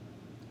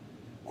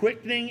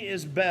 Quickening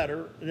is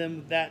better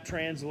than that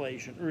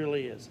translation, it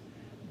really is.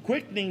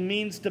 Quickening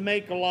means to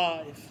make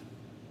alive.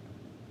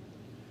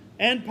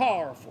 And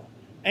powerful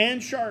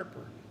and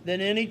sharper than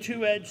any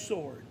two-edged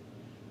sword,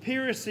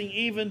 piercing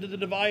even to the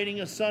dividing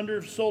asunder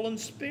of soul and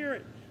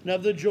spirit, and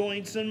of the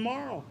joints and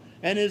marrow,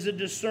 and is a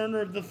discerner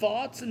of the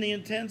thoughts and the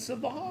intents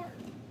of the heart.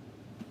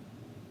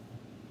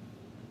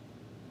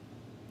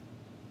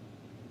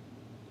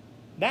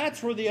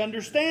 That's where the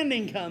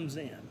understanding comes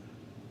in.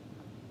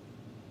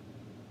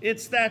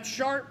 It's that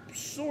sharp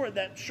sword,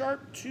 that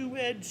sharp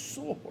two-edged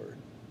sword.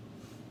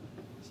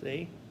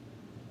 See?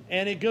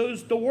 And it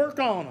goes to work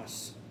on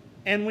us.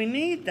 And we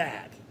need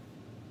that.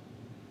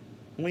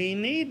 We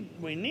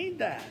need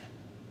that.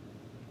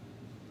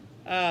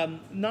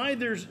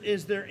 Neither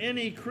is there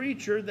any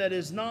creature that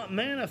is not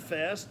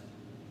manifest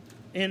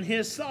in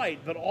his sight,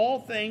 but all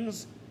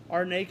things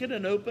are naked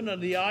and open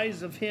unto the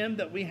eyes of him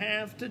that we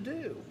have to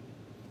do.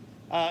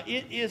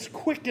 It is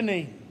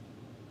quickening,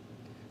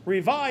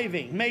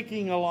 reviving,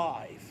 making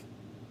alive.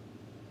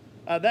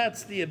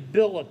 That's the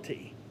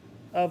ability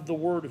of the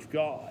Word of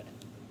God.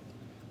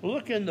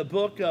 Look in the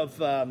book of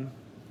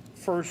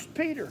 1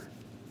 Peter.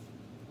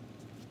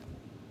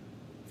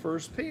 1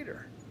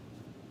 Peter.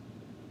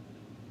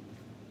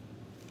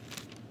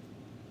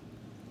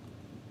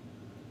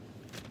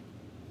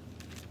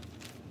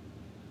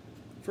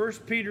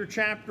 First Peter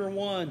chapter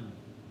 1.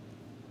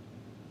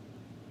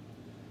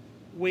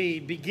 We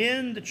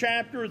begin the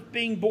chapter with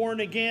being born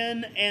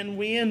again, and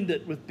we end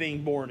it with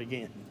being born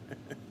again.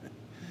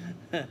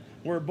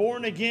 We're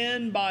born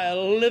again by a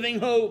living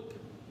hope.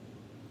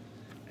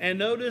 And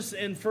notice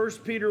in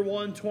 1 Peter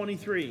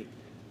 1:23,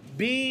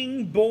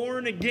 being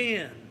born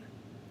again,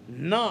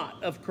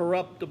 not of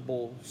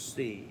corruptible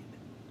seed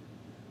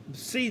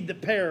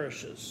that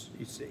perishes,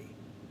 you see,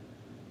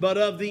 but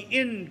of the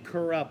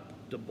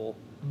incorruptible,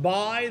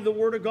 by the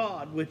word of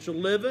God, which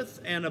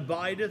liveth and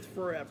abideth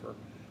forever.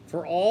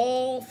 For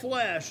all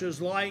flesh is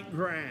like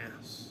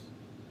grass,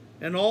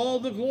 and all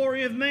the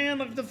glory of man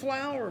like the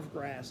flower of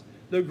grass.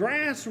 The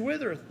grass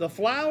withereth, the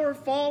flower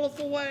falleth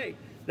away.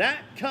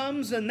 That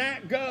comes and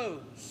that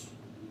goes.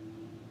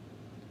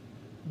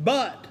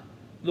 But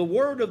the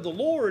word of the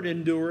Lord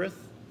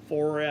endureth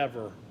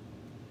forever.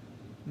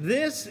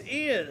 This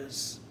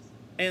is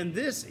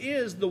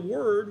the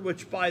word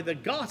which by the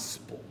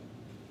gospel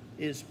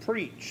is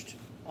preached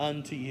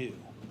unto you.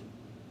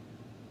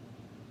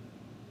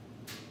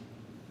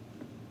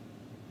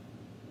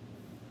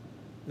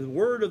 The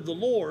word of the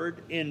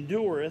Lord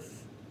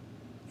endureth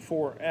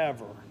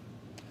forever.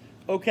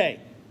 Okay,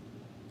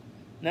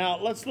 now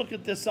let's look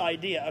at this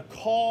idea. A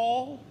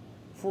call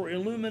for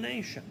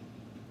illumination.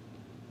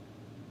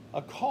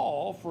 A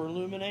call for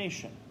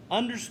illumination.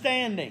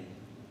 Understanding.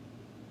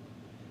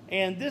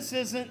 And this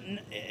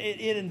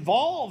it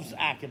involves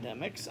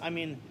academics. I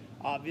mean,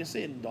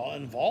 obviously it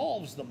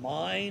involves the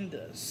mind,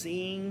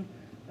 seeing,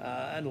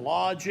 and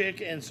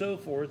logic and so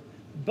forth,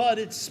 but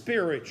it's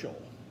spiritual.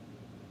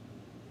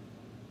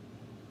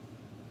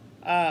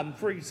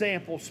 For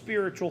example,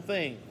 spiritual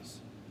things,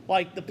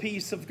 like the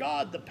peace of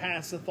God that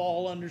passeth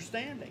all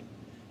understanding,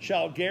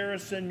 shall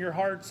garrison your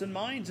hearts and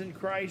minds in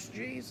Christ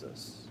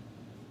Jesus.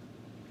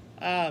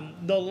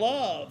 The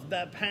love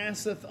that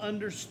passeth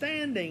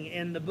understanding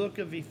in the book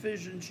of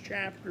Ephesians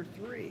chapter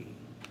 3.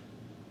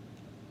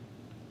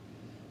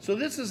 So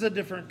this is a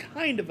different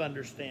kind of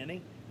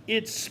understanding.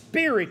 It's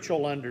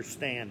spiritual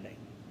understanding.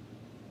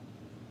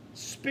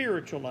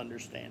 Spiritual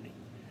understanding.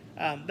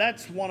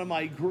 That's one of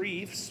my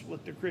griefs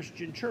with the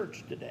Christian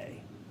church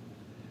today.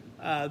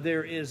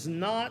 There is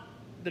not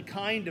the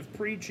kind of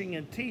preaching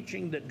and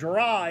teaching that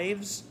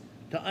drives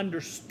to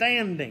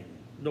understanding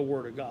the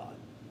Word of God.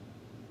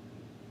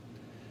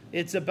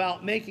 It's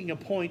about making a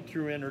point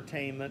through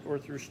entertainment or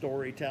through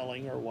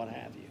storytelling or what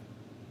have you.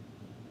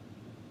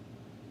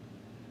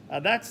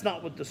 That's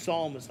not what the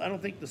psalmist, I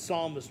don't think the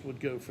psalmist would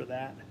go for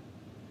that.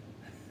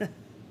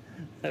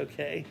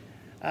 Okay?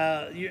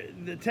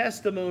 The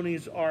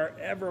testimonies are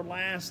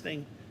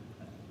everlasting.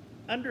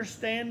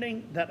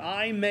 Understanding that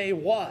I may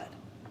what?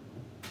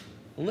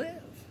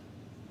 Live.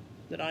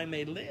 That I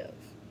may live.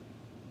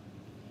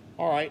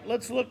 All right,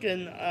 let's look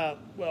in,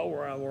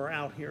 we're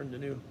out here in the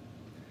new.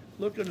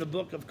 Look in the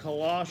book of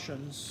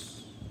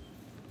Colossians.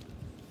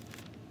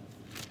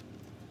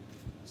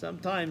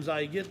 Sometimes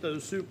I get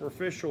those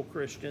superficial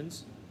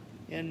Christians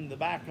in the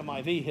back of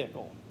my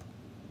vehicle.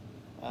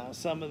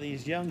 Some of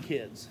these young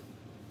kids.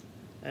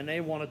 And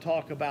they want to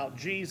talk about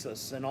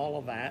Jesus and all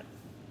of that.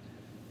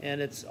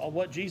 And it's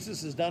what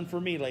Jesus has done for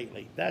me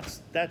lately. That's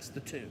the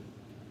tune.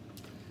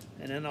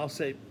 And then I'll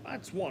say,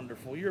 that's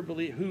wonderful. You're a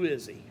believer. Who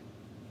is he?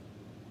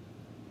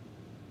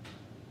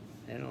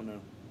 I don't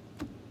know.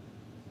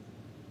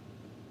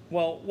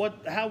 Well,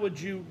 how would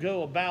you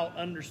go about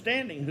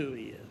understanding who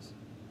he is?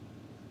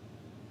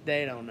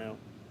 They don't know.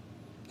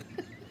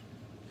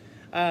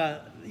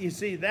 You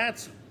see,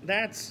 that's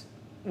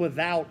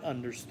without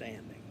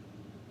understanding.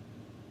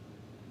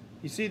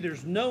 You see,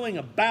 there's knowing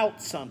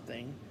about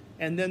something,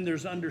 and then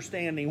there's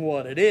understanding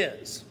what it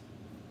is.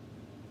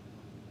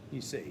 You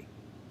see.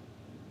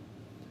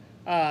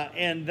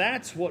 And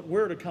that's what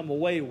we're to come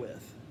away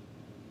with.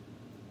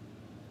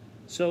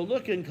 So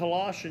look in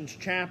Colossians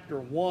chapter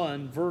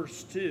 1,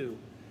 verse 2,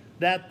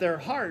 that their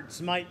hearts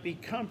might be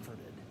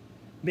comforted,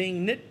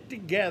 being knit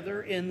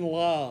together in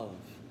love,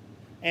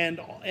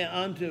 and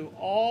unto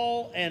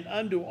all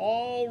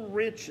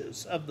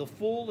riches of the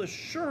full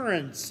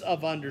assurance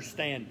of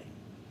understanding.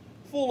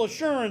 Full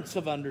assurance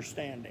of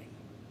understanding.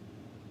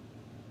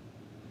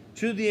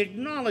 To the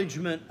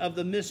acknowledgement of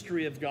the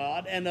mystery of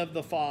God and of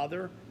the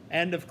Father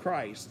and of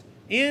Christ.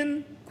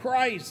 In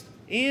Christ,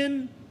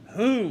 in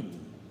whom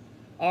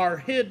are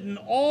hidden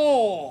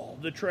all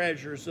the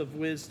treasures of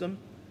wisdom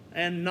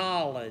and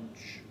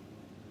knowledge.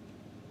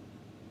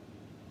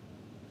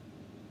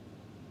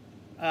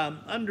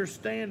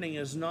 Understanding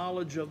is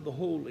knowledge of the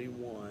Holy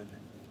One.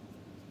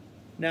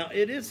 Now,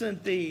 it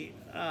isn't the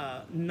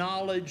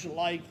knowledge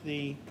like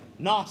the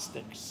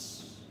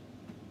Gnostics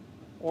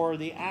or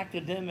the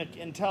academic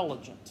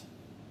intelligent.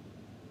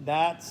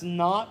 That's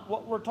not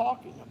what we're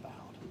talking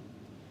about.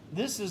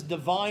 This is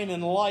divine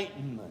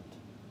enlightenment,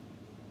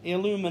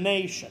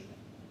 illumination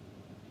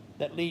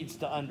that leads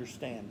to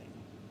understanding.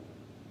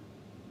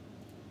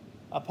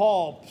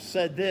 Paul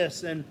said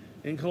this in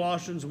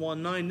Colossians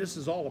 1:9. This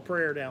is all a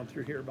prayer down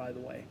through here, by the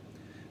way.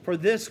 For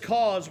this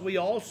cause we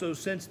also,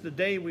 since the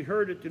day we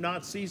heard it, do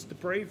not cease to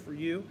pray for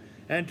you,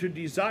 and to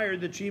desire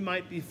that ye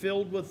might be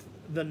filled with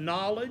the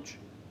knowledge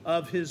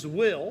of his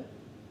will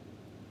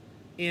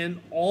in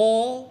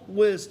all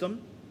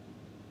wisdom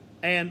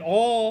and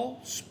all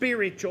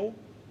spiritual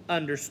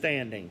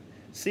understanding.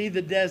 See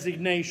the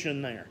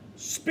designation there.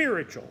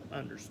 Spiritual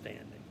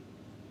understanding.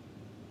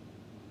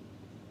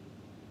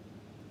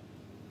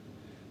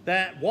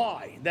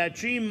 Why?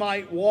 That ye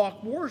might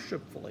walk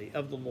worshipfully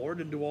of the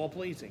Lord and do all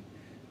pleasing.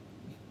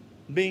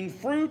 Being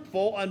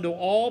fruitful unto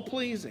all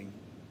pleasing.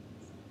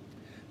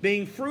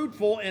 Being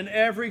fruitful in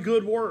every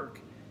good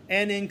work.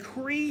 And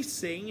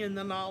increasing in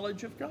the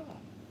knowledge of God.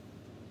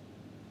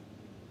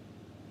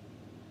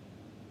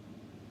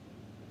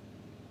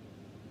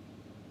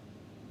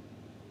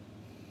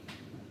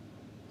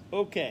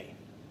 Okay.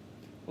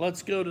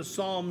 Let's go to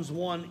Psalms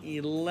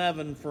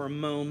 111 for a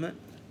moment.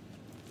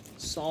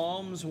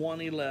 Psalms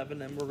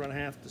 111, and we're going to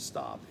have to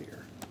stop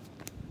here.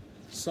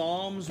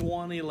 Psalms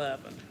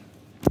 111.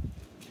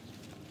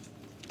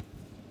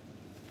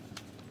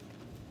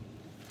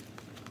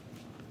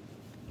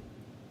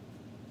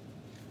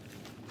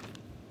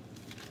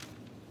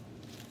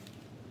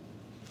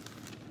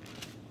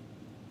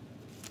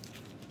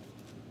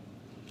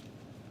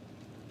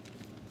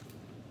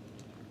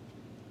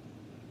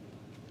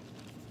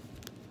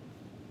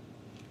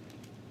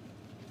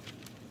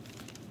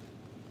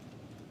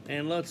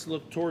 And let's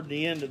look toward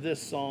the end of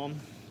this psalm.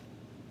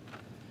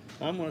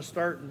 I'm going to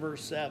start in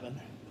verse 7.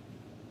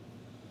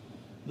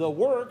 The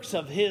works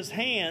of his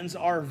hands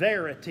are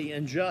verity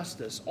and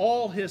justice.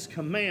 All his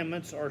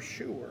commandments are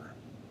sure.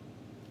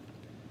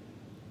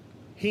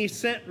 He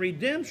sent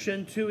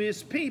redemption to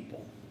his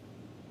people.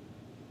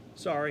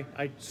 Sorry,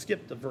 I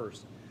skipped the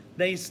verse.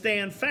 They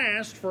stand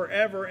fast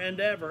forever and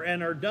ever,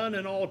 and are done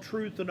in all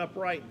truth and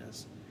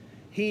uprightness.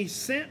 He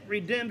sent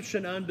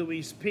redemption unto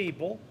his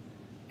people,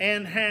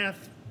 and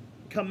hath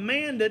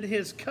commanded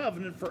his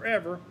covenant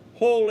forever.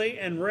 Holy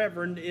and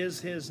reverend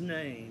is his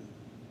name.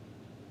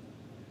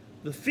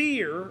 The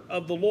fear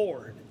of the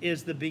Lord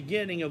is the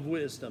beginning of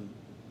wisdom.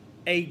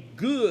 A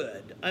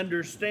good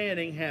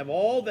understanding have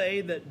all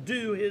they that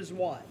do his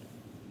what?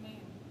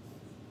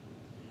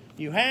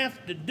 You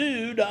have to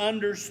do to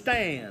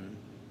understand.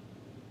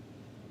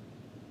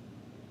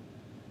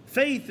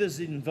 Faith is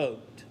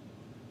invoked.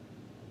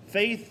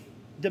 Faith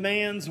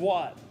demands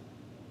what?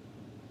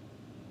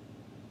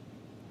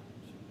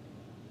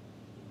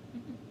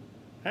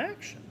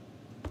 Action.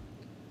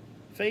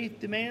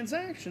 Faith demands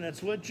action.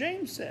 That's what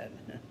James said.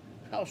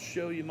 I'll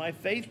show you my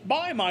faith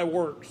by my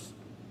works.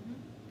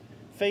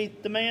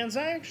 Faith demands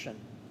action.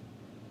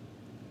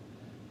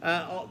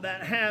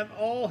 That have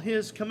all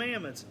his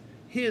commandments.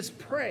 His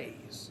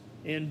praise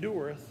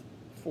endureth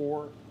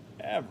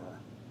forever.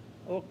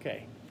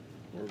 Okay,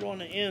 we're going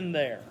to end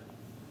there.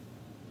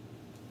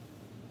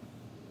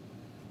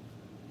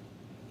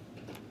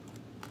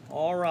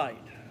 All right.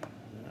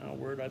 Now,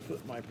 where did I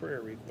put my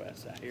prayer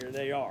requests? Here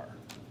they are.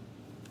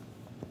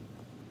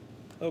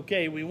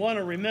 Okay, we want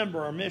to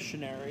remember our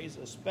missionaries,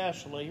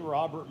 especially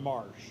Robert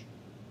Marsh.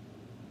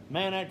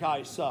 Man, that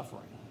guy's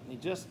suffering. He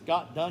just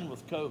got done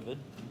with COVID.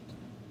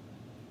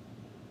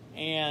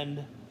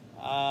 And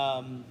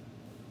now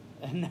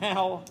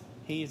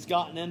he's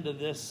gotten into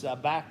this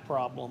back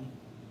problem.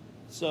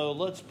 So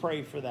let's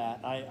pray for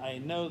that. I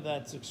know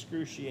that's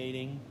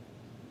excruciating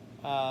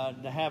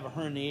to have a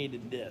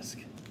herniated disc.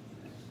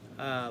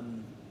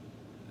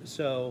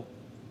 So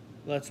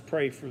let's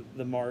pray for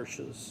the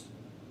Marshes.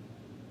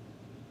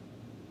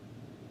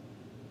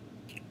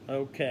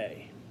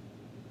 Okay.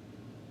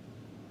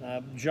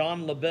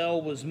 John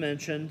LaBelle was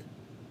mentioned.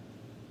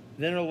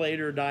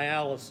 Ventilator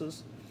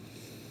dialysis.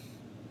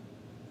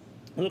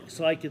 Looks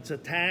like it's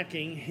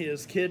attacking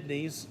his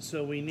kidneys,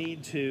 so we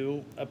need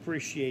to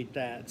appreciate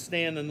that.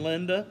 Stan and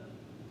Linda,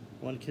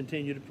 I want to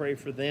continue to pray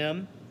for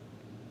them.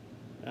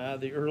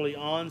 The early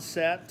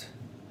onset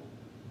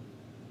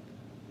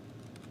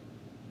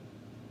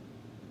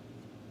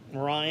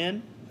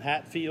Ryan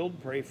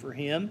Hatfield, pray for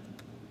him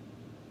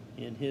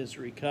in his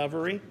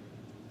recovery.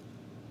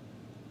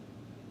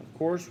 Of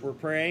course, we're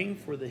praying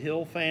for the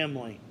Hill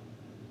family,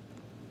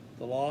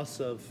 the loss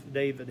of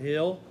David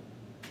Hill,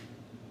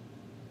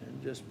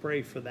 and just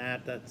pray for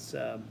that. That's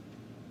a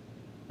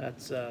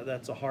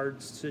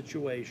hard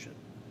situation.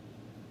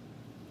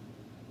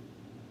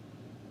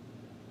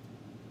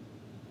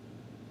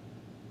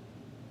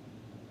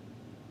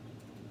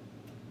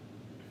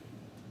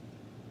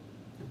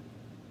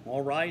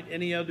 All right,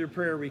 any other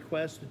prayer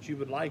requests that you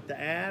would like to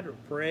add, or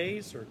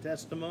praise, or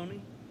testimony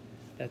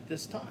at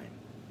this time?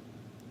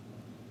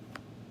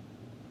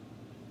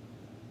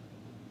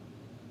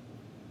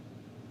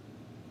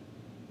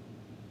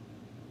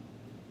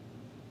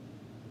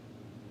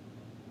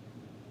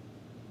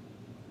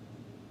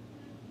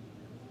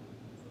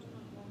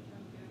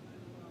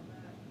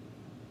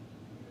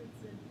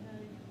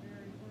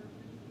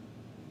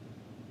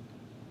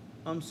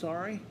 I'm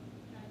sorry?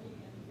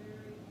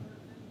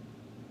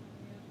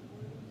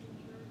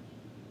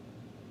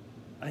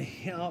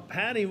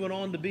 Patty went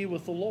on to be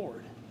with the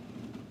Lord.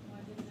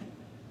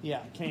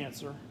 Yeah,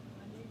 cancer.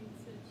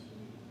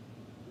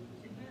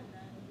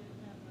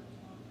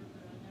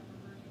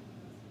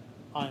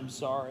 I'm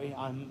sorry.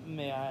 I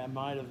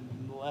might have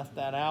left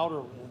that out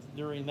or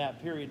during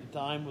that period of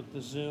time with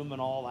the Zoom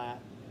and all that.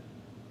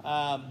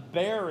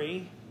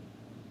 Barry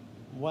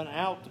went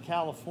out to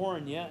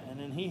California, and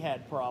then he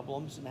had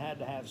problems and had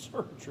to have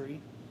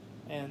surgery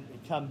and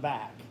come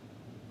back.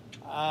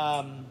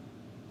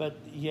 But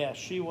yes,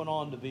 she went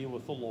on to be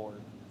with the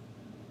Lord.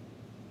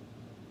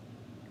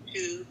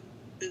 Who's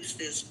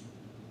this,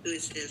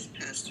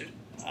 Pastor?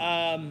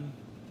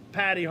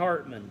 Patty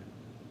Hartman.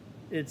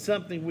 It's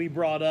something we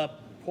brought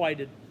up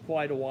quite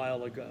a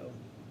while ago.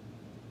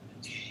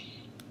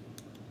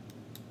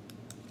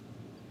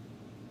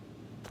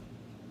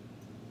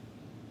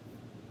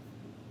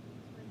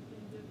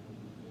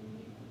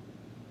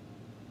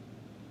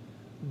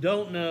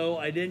 Don't know.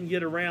 I didn't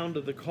get around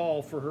to the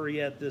call for her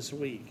yet this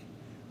week.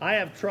 I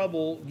have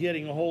trouble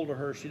getting a hold of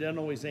her. She doesn't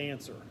always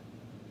answer.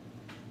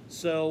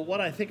 So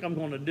what I think I'm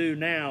going to do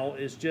now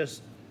is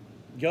just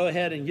go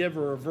ahead and give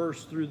her a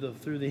verse through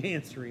the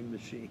answering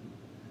machine,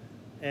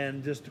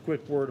 and just a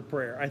quick word of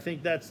prayer. I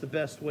think that's the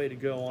best way to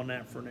go on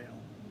that for now.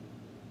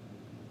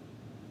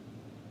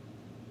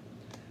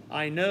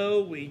 I know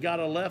we got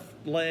a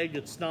left leg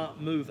that's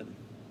not moving.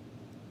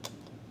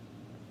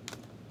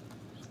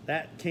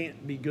 That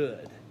can't be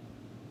good.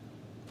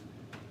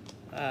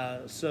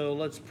 So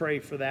let's pray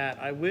for that.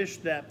 I wish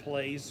that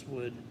place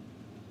would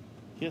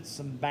get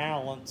some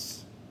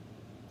balance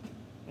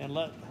and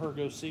let her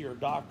go see her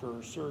doctor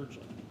or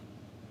surgeon.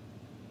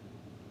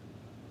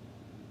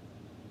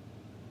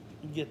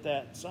 Get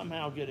that,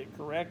 somehow get it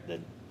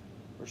corrected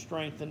or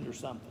strengthened or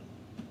something.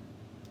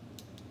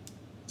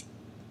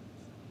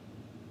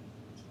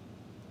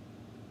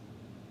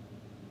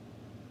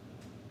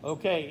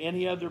 Okay,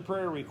 any other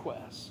prayer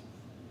requests?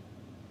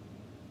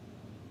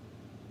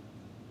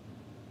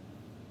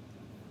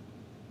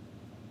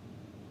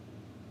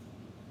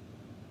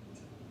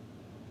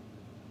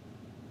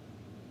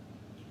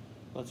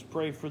 Let's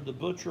pray for the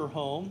Butcher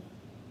home.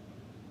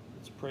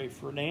 Let's pray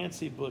for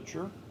Nancy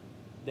Butcher,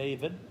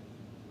 David,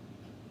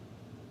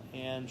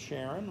 and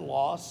Sharon,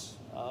 loss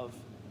of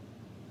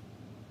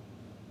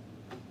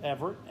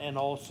Everett, and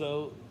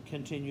also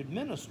continued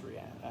ministry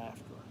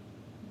after.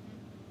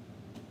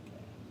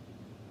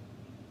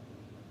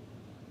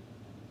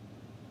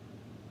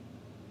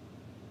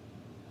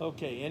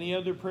 Okay, any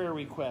other prayer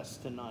requests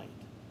tonight?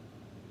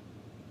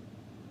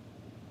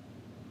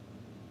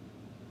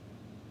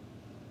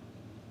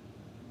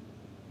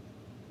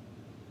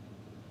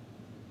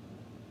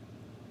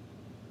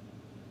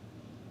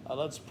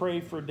 Let's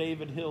pray for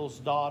David Hill's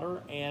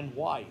daughter and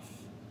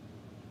wife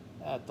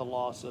at the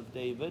loss of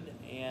David,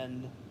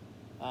 and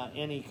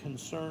any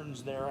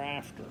concerns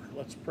thereafter.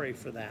 Let's pray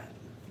for that.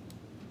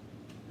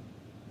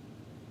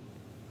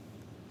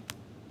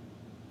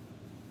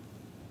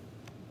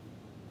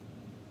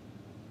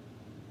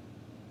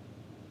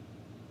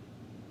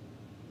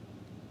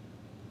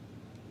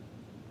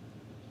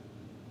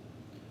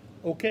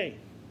 Okay.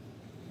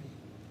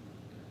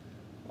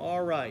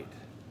 All right.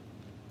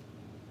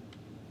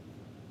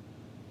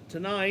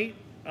 Tonight,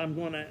 I'm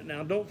going to,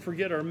 now don't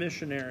forget our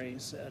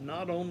missionaries,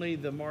 not only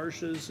the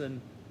Marshes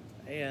and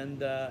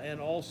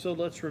also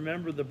let's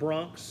remember the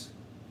Brunks.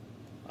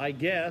 I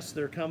guess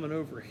they're coming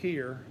over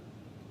here,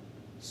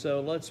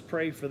 so let's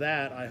pray for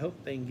that. I hope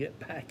they can get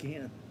back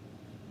in.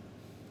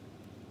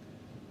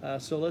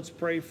 So let's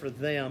pray for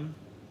them.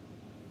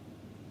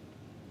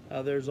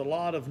 There's a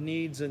lot of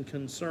needs and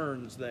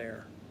concerns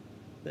there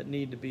that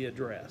need to be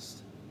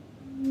addressed.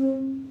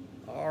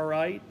 All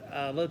right,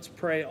 let's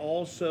pray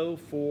also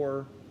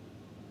for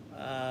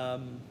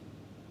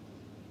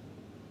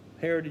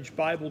Heritage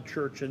Bible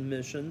Church and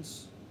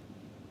Missions.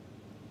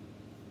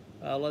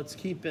 Let's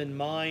keep in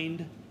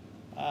mind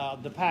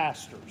the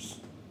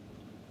pastors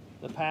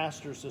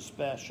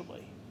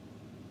especially.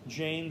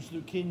 James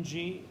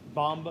Lukinji,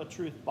 Bamba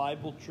Truth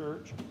Bible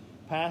Church,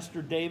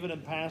 Pastor David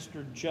and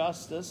Pastor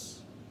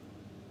Justice,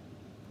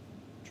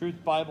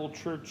 Truth Bible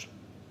Church,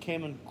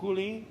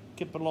 Kamenkuli,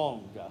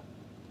 Kipalonga.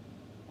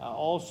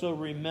 Also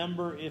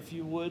remember, if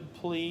you would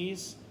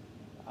please,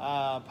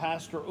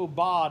 Pastor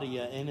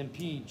Obadiah in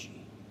Impiji.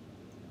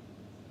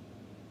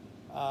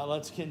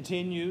 Let's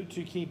continue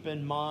to keep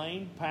in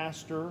mind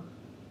Pastor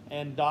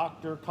and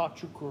Dr.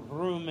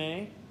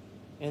 Kachukurume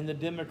in the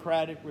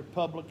Democratic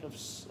Republic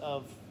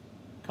of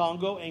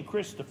Congo, and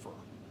Christopher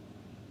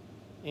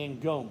in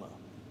Goma.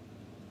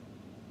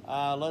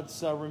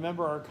 Let's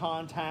remember our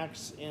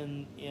contacts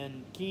in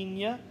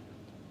Kenya,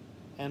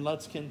 and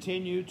let's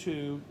continue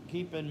to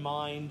keep in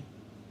mind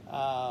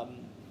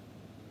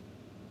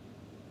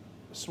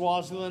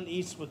Swaziland,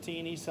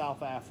 Eswatini,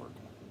 South Africa.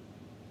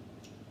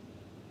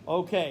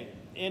 Okay,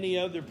 any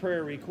other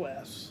prayer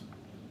requests?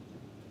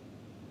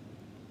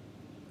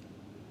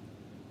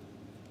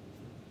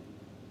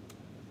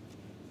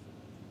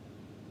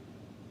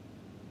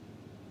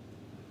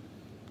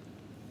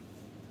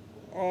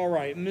 All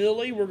right,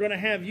 Millie, we're going to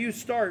have you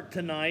start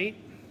tonight,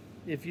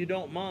 if you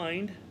don't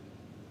mind.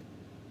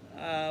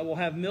 We'll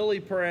have Millie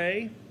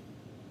pray,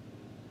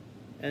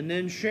 and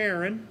then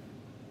Sharon,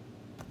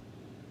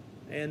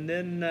 and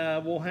then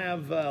we'll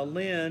have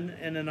Lynn,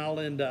 and then I'll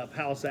end up.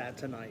 How's that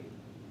tonight?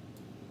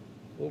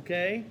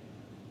 Okay?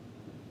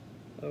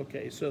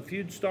 Okay, so if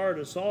you'd start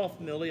us off,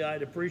 Millie,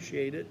 I'd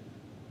appreciate it.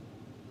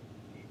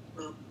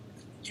 Well,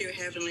 dear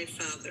Heavenly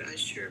Father, I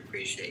sure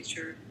appreciate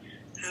your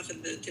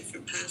having the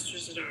different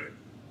pastors that are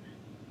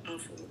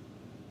awful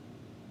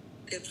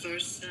good for our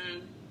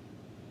son.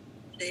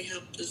 They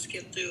helped us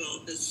get through all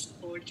this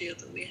ordeal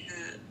that we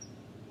had.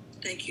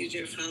 Thank you,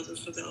 dear Father,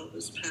 for all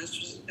those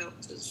pastors that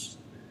helped us.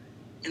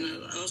 And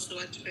I'd also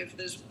like to pray for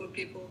those poor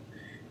people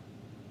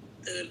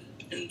that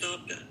are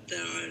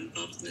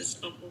involved in this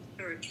awful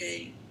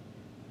hurricane.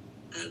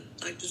 I'd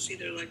like to see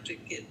their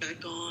electric get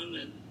back on,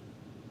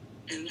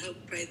 and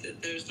pray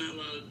that there's not a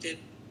lot of dead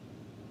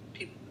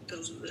people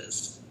because of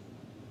this.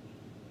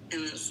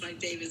 And it's like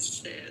David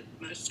said,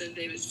 my son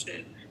David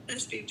said,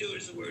 let's be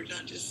doers of the word,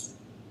 not just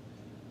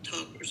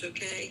talkers,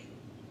 okay?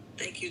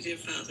 Thank you, dear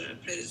Father. I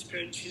pray this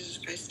prayer in Jesus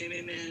Christ's name,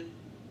 amen.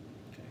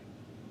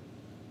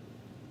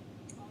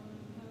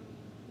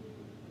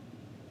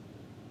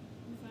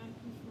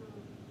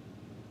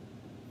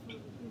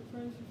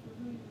 Praise you for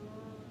who you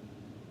are,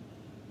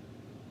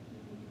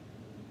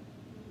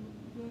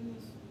 your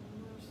goodness and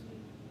mercy,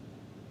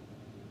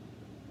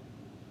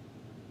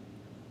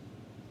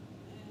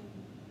 and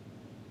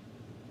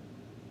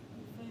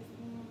your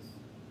faithfulness.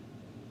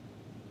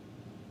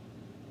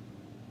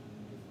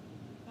 And we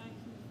thank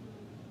you for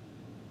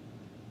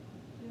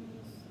giving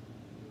us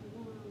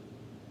your word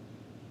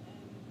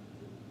and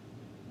the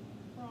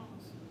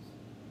promises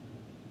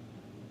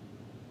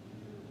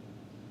and your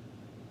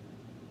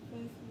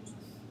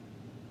faithfulness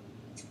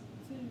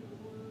to your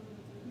word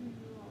and to who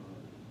you are,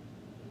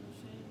 and you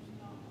change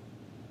not.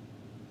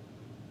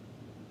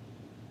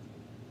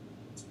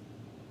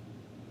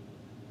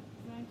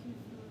 Thank you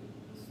for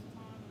this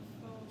time of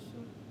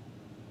fellowship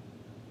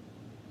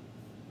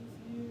with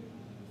you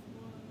and with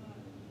one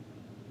another,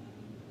 and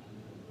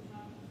that we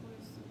have a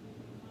place that we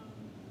can come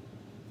and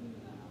do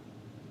that.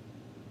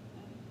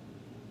 And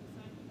we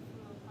thank you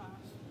for our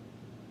pastor.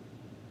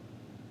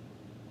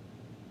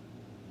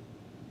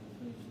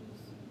 He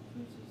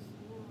preaches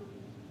the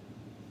word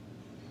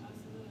as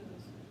it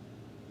is.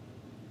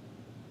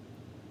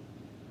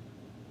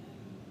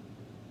 And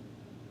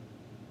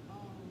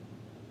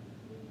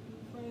we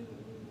pray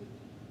that we would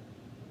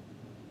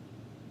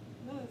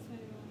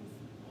meditate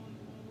on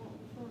what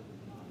we've heard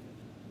tonight,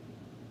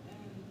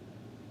 and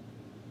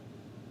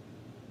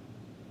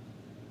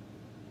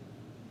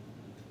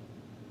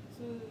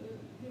so that it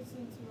gets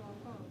into our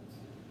hearts,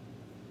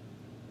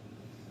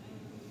 and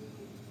we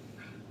would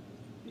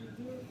be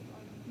doers,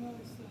 like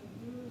Mother said,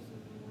 doers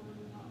of the word,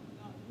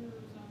 not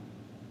hearers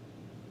only.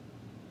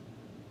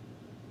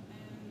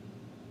 And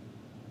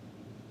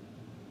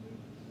we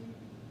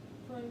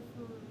pray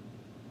for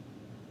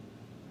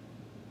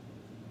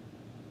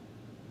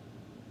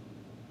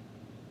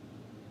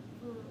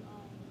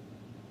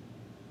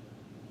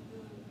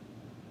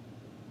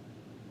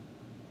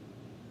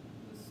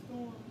the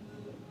storm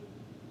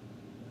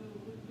that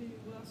would be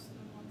less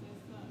than what they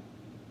think,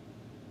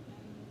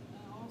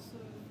 and also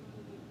for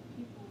the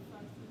people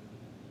affected,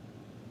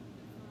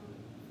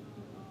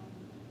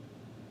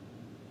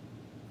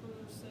 for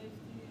their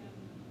safety and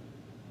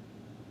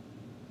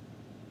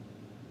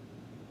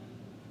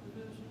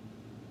provision,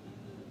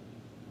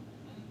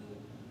 and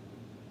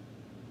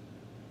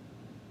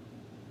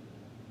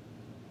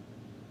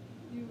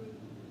you would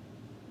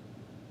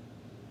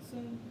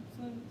send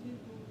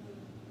people to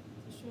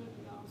share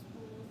the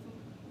gospel with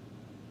them,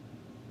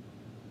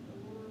 the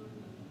word,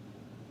 and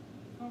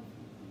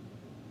comfort them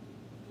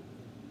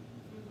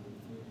through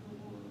your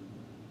word.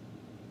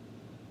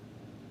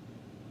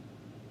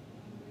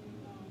 And we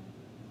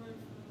pray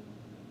for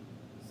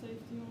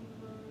safety on the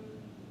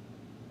road,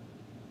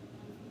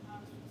 and for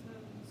Pastor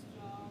Tevin's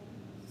job and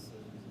the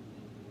decisions that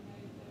need to be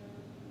made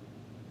there.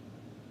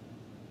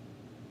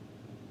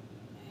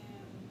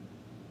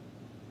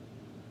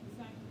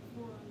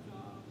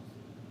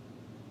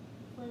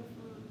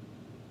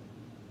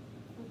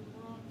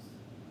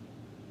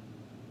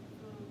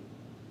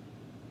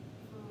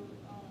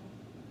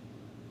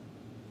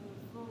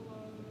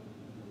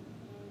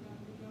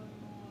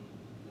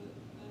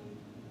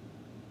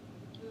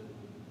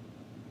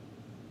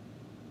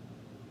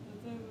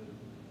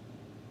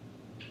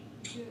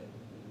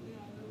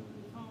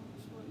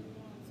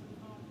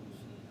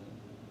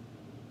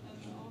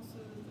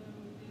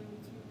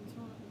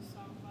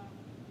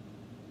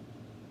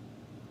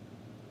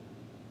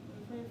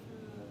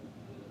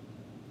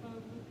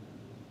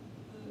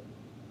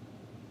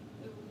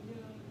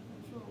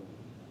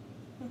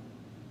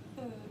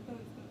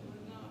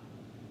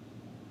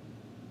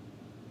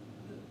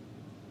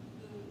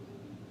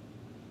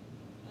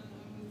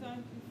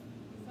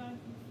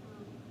 thank you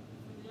for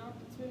the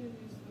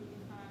opportunities that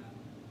we've had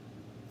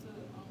to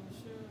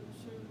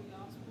share the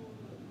gospel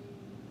that we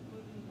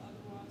wouldn't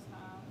otherwise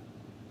have,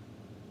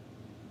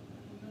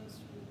 and to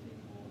minister to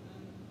people.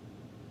 And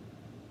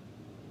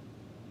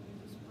we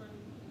just pray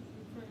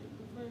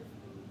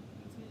for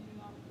continued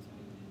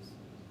opportunities,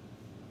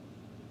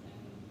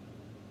 and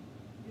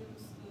give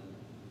us the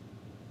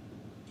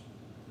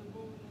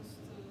boldness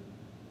to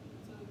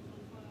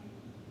proclaim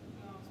the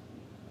gospel.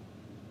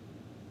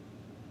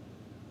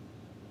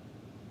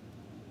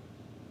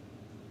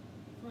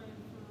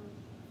 Praying for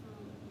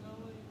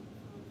Nellie,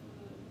 for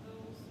the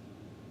bills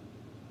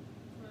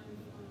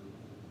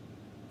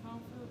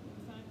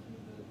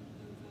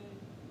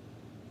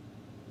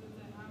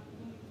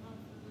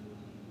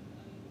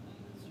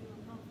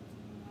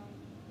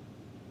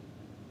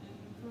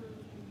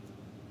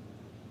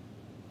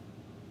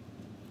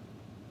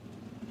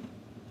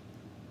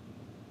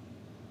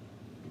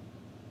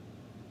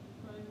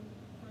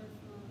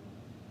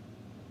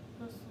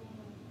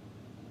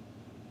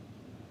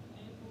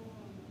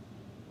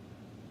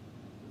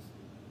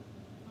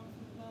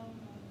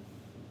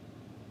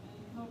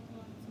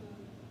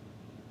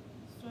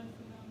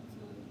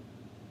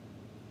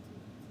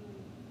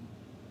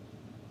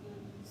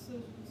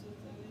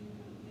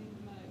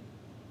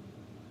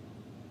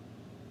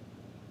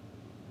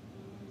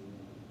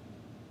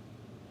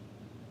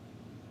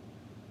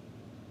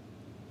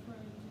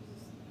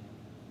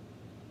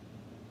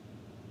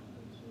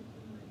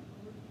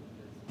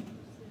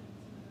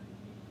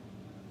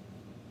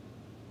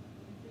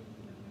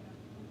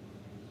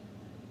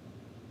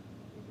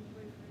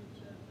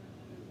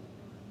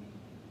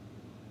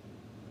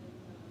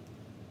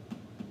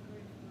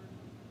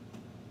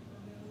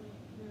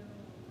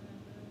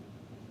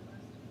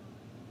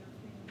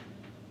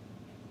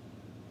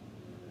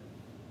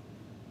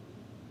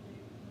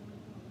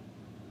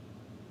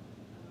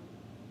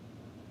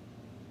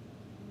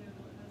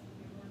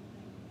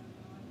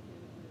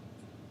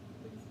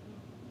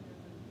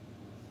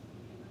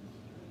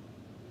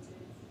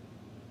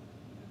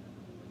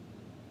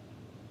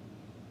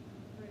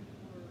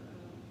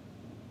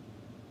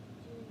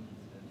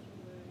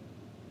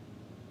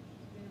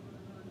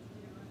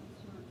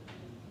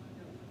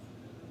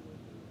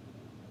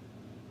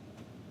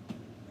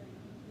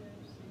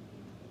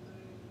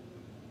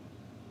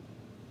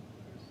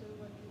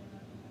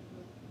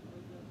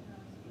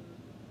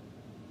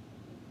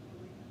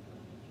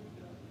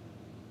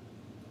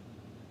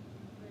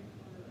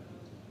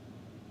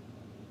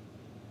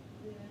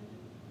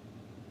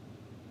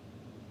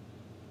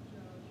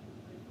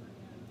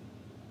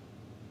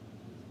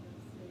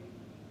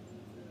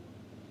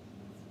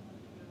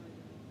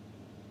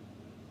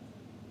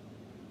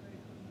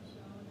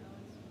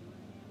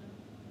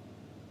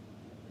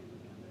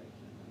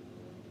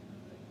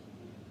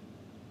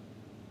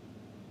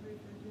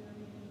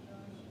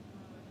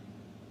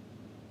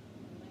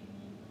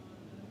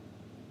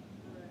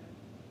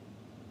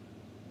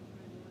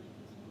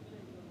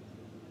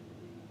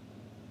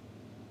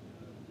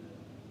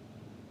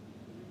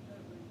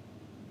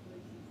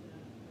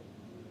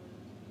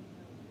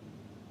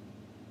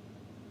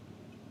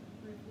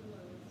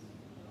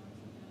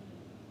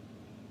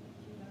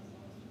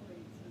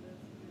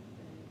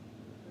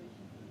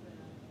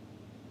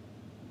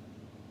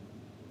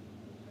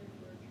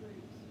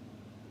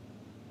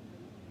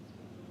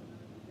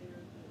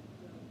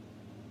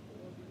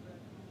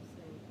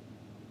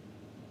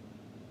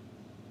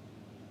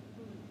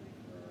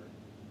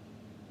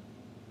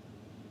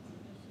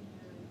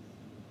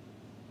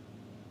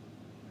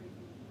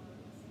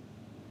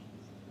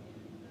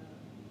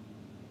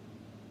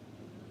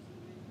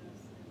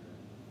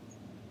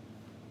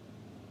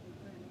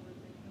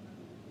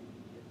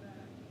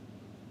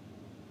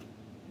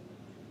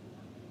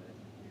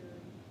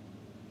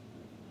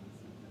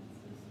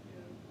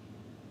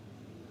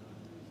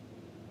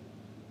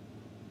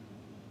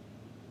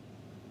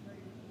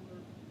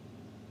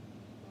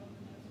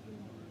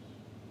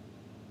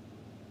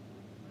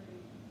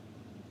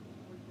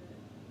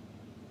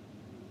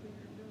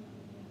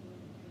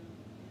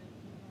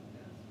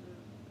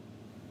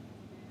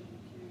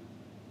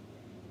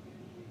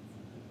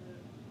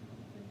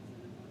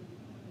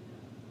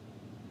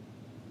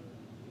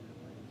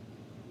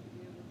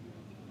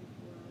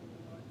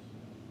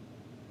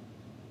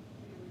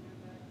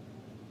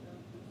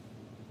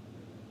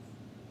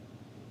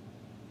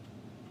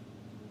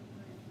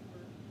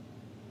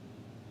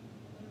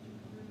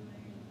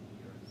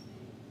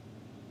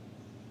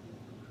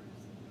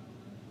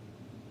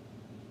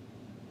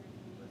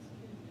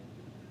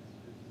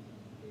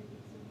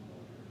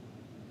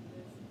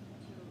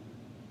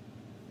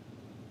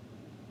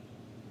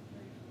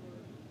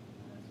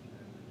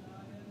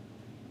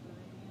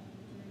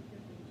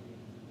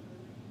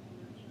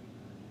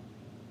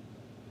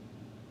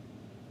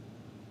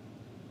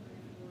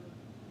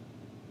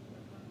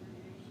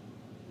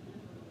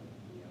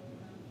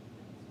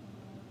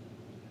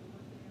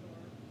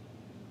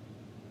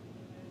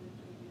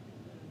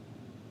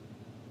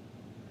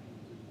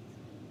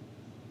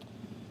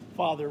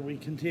Father, we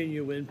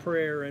continue in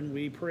prayer and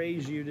we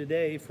praise you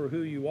today for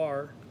who you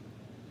are.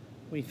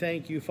 We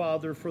thank you,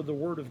 Father, for the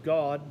word of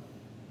God,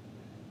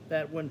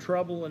 that when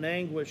trouble and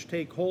anguish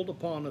take hold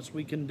upon us,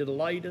 we can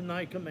delight in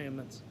thy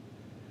commandments.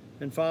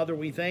 And Father,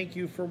 we thank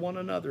you for one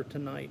another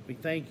tonight. We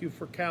thank you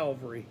for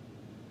Calvary.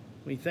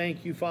 We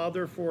thank you,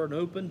 Father, for an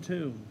open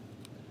tomb.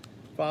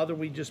 Father,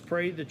 we just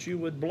pray that you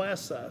would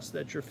bless us,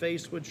 that your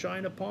face would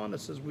shine upon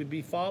us as we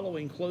be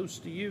following close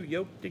to you,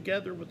 yoked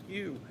together with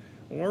you,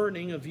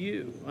 learning of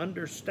you,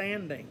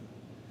 understanding.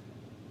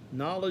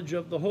 Knowledge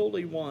of the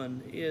Holy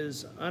One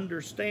is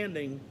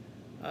understanding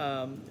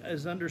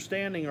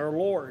our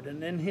Lord,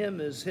 and in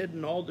him is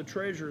hidden all the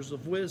treasures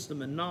of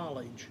wisdom and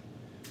knowledge.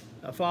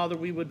 Father,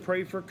 we would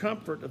pray for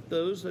comfort of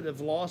those that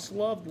have lost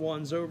loved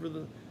ones over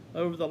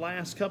the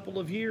last couple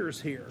of years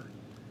here.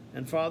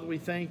 And Father, we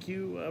thank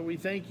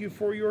you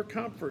for your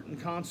comfort and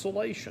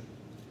consolation.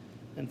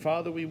 And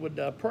Father, we would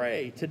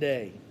pray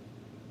today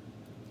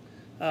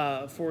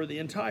for the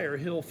entire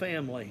Hill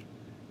family.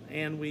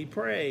 And we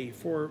pray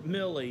for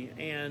Millie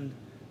and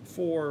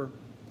for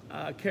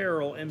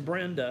Carol and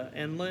Brenda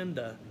and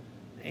Linda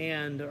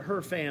and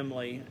her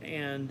family,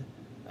 and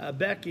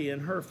Becky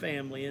and her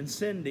family, and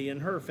Cindy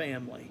and her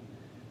family.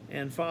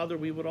 And Father,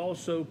 we would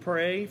also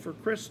pray for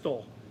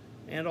Crystal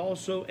and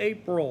also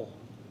April.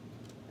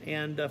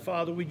 And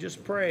Father, we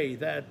just pray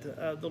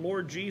that the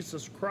Lord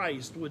Jesus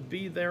Christ would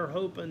be their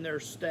hope and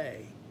their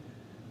stay.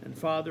 And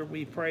Father,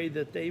 we pray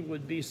that they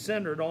would be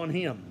centered on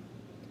him.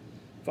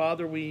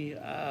 Father, we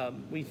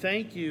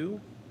thank you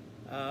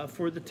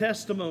for the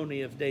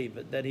testimony of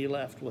David that he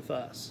left with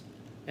us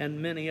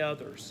and many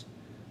others.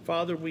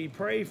 Father, we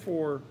pray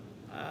for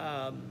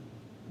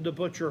the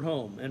Butcher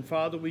home. And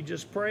Father, we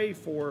just pray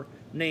for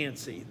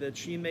Nancy, that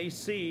she may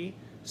see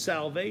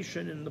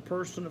salvation in the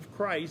person of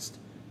Christ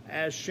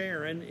as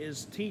Sharon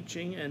is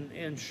teaching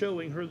and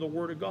showing her the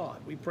Word of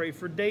God. We pray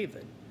for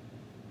David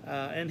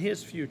and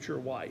his future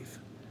wife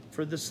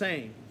for the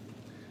same.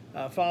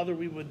 Father,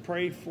 we would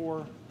pray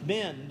for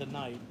Ben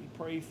tonight. We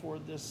pray for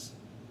this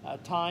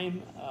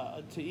time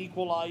to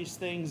equalize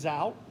things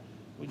out.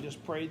 We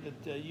just pray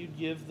that you'd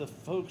give the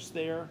folks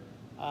there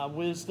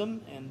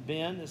wisdom, and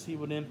Ben as he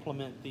would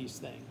implement these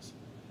things.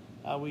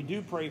 We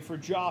do pray for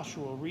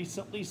Joshua,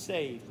 recently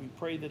saved. We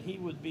pray that he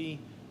would be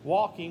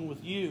walking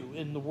with you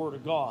in the Word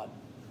of God.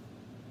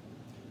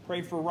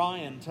 Pray for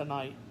Ryan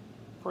tonight.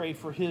 Pray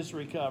for his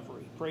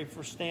recovery. Pray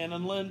for Stan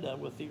and Linda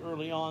with the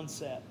early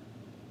onset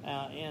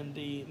and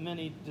the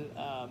many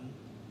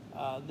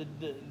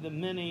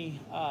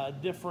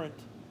different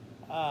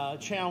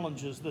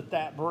challenges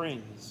that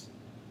brings.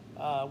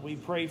 We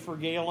pray for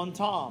Gail and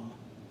Tom,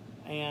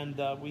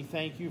 and we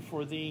thank you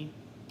for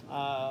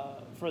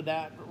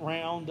that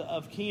round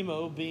of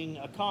chemo being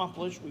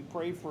accomplished. We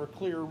pray for a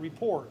clear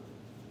report.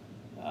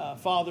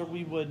 Father,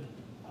 we would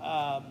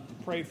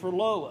pray for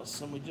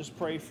Lois, and we just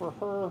pray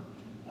for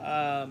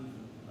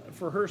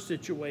her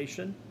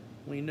situation.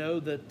 We know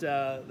that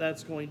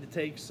that's going to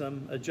take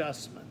some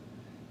adjustment,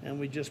 and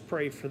we just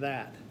pray for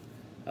that.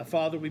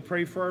 Father, we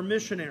pray for our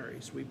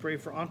missionaries. We pray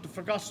for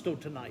Antofagasta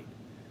tonight.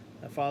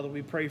 Father,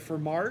 we pray for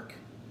Mark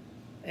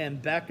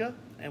and Becca,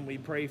 and we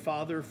pray,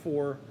 Father,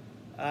 for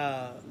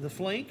the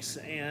Flinks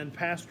and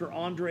Pastor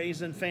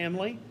Andres and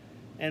family.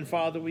 And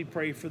Father, we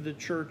pray for the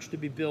church to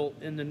be built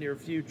in the near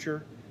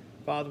future.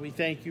 Father, we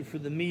thank you for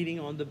the meeting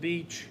on the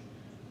beach,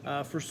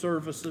 for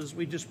services.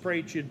 We just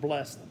pray that you'd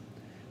bless them.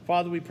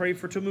 Father, we pray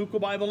for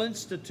Temuco Bible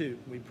Institute.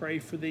 We pray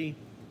for we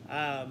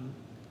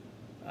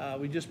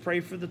just pray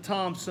for the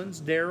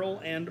Thompsons,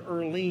 Daryl and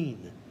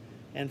Erlene.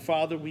 And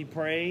Father, we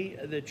pray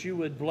that you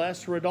would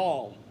bless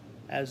Radal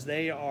as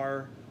they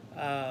are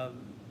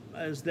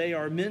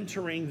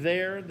mentoring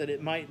there, that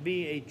it might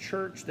be a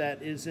church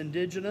that is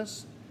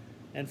indigenous.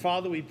 And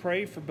Father, we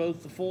pray for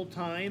both the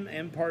full-time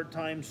and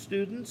part-time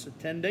students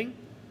attending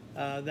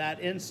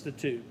that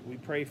institute. We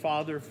pray,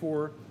 Father,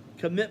 for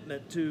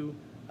commitment to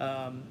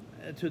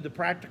the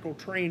practical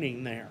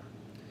training there.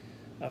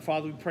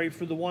 Father, we pray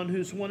for the one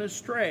who's went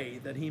astray,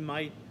 that he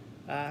might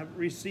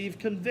receive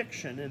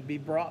conviction and be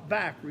brought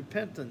back,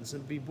 repentance,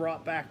 and be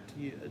brought back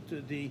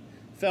to the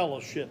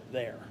fellowship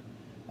there.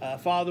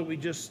 Father, we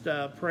just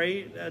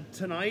pray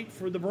tonight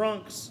for the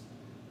Bronx.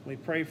 We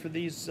pray for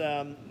these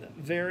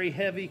very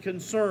heavy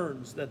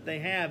concerns that they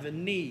have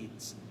and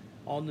needs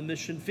on the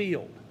mission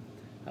field.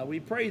 We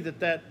pray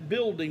that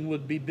building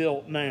would be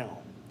built now.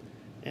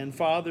 And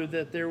Father,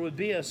 that there would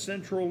be a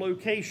central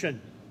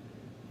location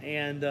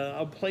and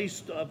a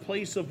place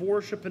of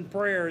worship and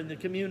prayer in the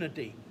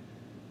community.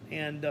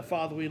 And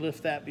Father, we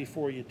lift that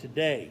before you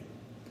today.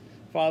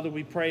 Father,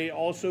 we pray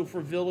also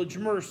for Village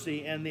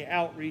Mercy and the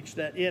outreach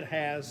that it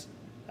has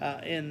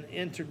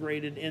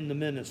integrated in the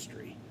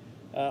ministry.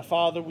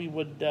 Father, we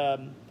would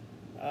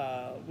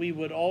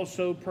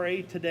also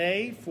pray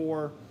today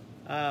for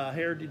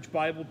Heritage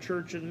Bible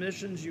Church and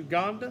Missions,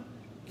 Uganda,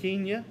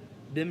 Kenya,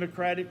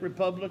 Democratic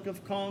Republic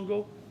of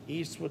Congo,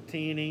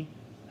 Eswatini,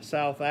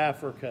 South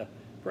Africa.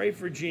 Pray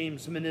for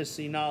James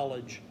Menisi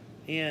Knowledge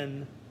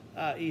in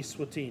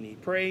Eswatini.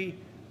 Pray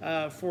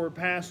for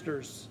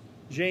pastors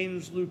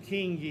James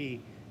Lukingi,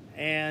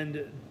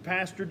 and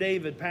Pastor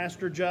David,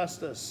 Pastor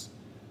Justice,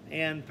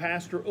 and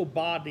Pastor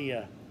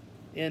Obadiah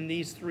in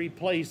these three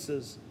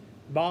places,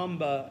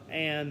 Bamba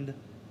and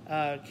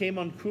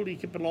Kemonkuli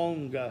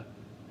Kipalonga,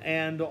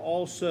 and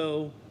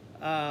also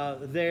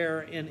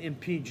there in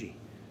Mpiji.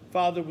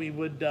 Father, we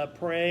would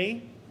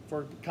pray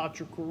for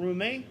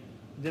Kachukurume,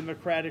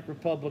 Democratic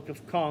Republic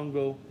of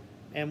Congo,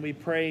 and we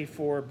pray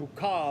for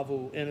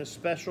Bukavu in a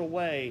special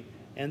way,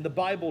 and the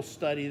Bible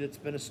study that's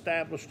been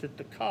established at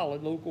the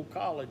college, local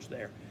college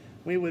there.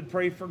 We would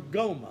pray for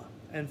Goma,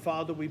 and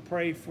Father, we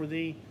pray for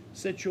the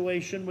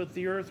situation with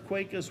the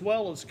earthquake as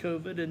well as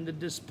COVID and the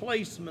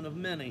displacement of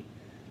many.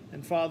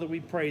 And Father, we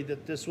pray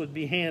that this would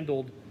be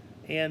handled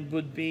and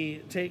would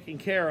be taken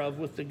care of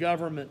with the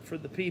government for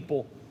the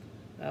people.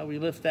 We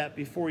lift that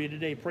before you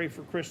today. Pray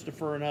for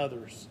Christopher and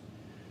others.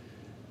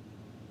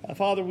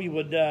 Father, we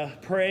would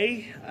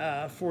pray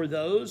for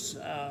those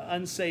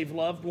unsaved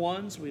loved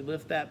ones. We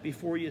lift that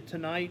before you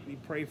tonight. We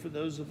pray for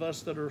those of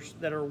us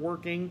that are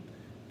working.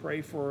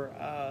 Pray for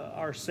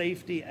our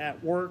safety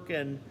at work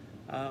and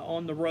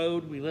on the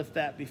road. We lift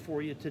that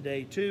before you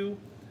today too.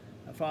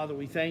 Father,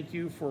 we thank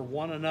you for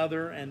one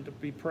another and to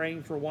be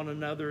praying for one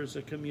another as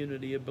a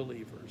community of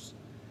believers.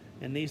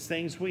 And these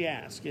things we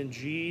ask in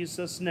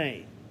Jesus'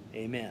 name.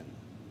 Amen.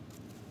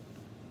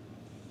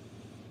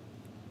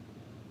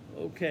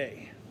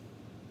 Okay.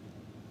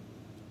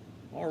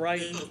 All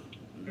right.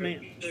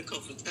 Man. You're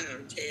awful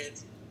tired, Ted.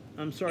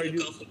 I'm sorry.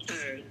 You're awful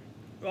tired.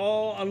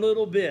 Oh, a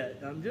little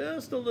bit. I'm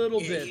just a little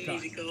bit you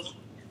tired. need to go.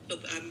 But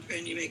I'm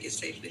praying you make it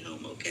safely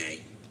home,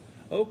 okay?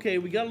 Okay,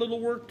 we got a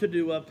little work to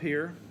do up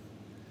here.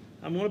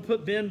 I'm going to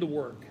put Ben to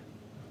work.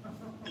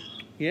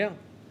 Yeah.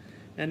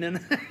 And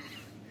then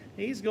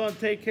he's going to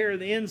take care of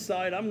the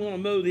inside. I'm going to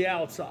mow the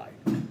outside.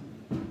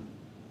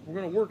 We're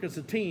going to work as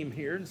a team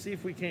here and see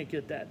if we can't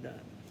get that done.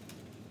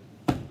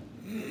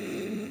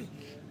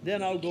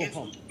 Then I'll go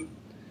home.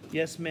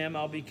 Yes, ma'am,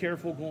 I'll be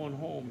careful going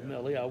home,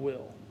 Millie. I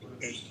will.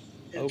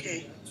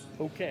 Okay.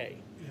 Okay.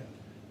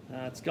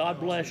 It's God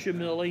bless you,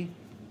 Millie.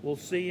 We'll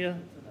see you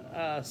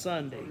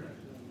Sunday.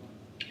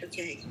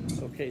 Okay.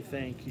 Okay,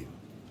 thank you.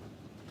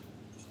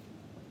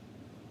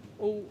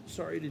 Oh,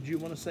 sorry, did you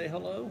want to say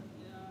hello?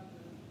 Yeah,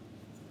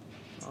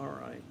 I do. All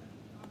right.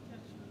 I'll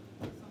catch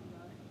you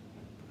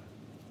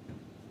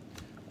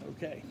someday.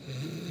 Okay. Maybe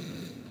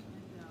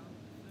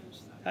I'll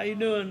finish that. How you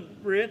doing,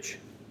 Rich?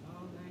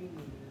 All hanging in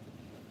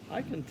there.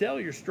 I can tell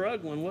you're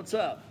struggling. What's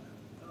up?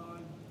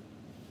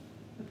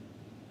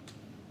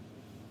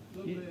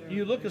 Little bit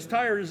You look as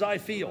tired as I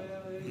feel. Well,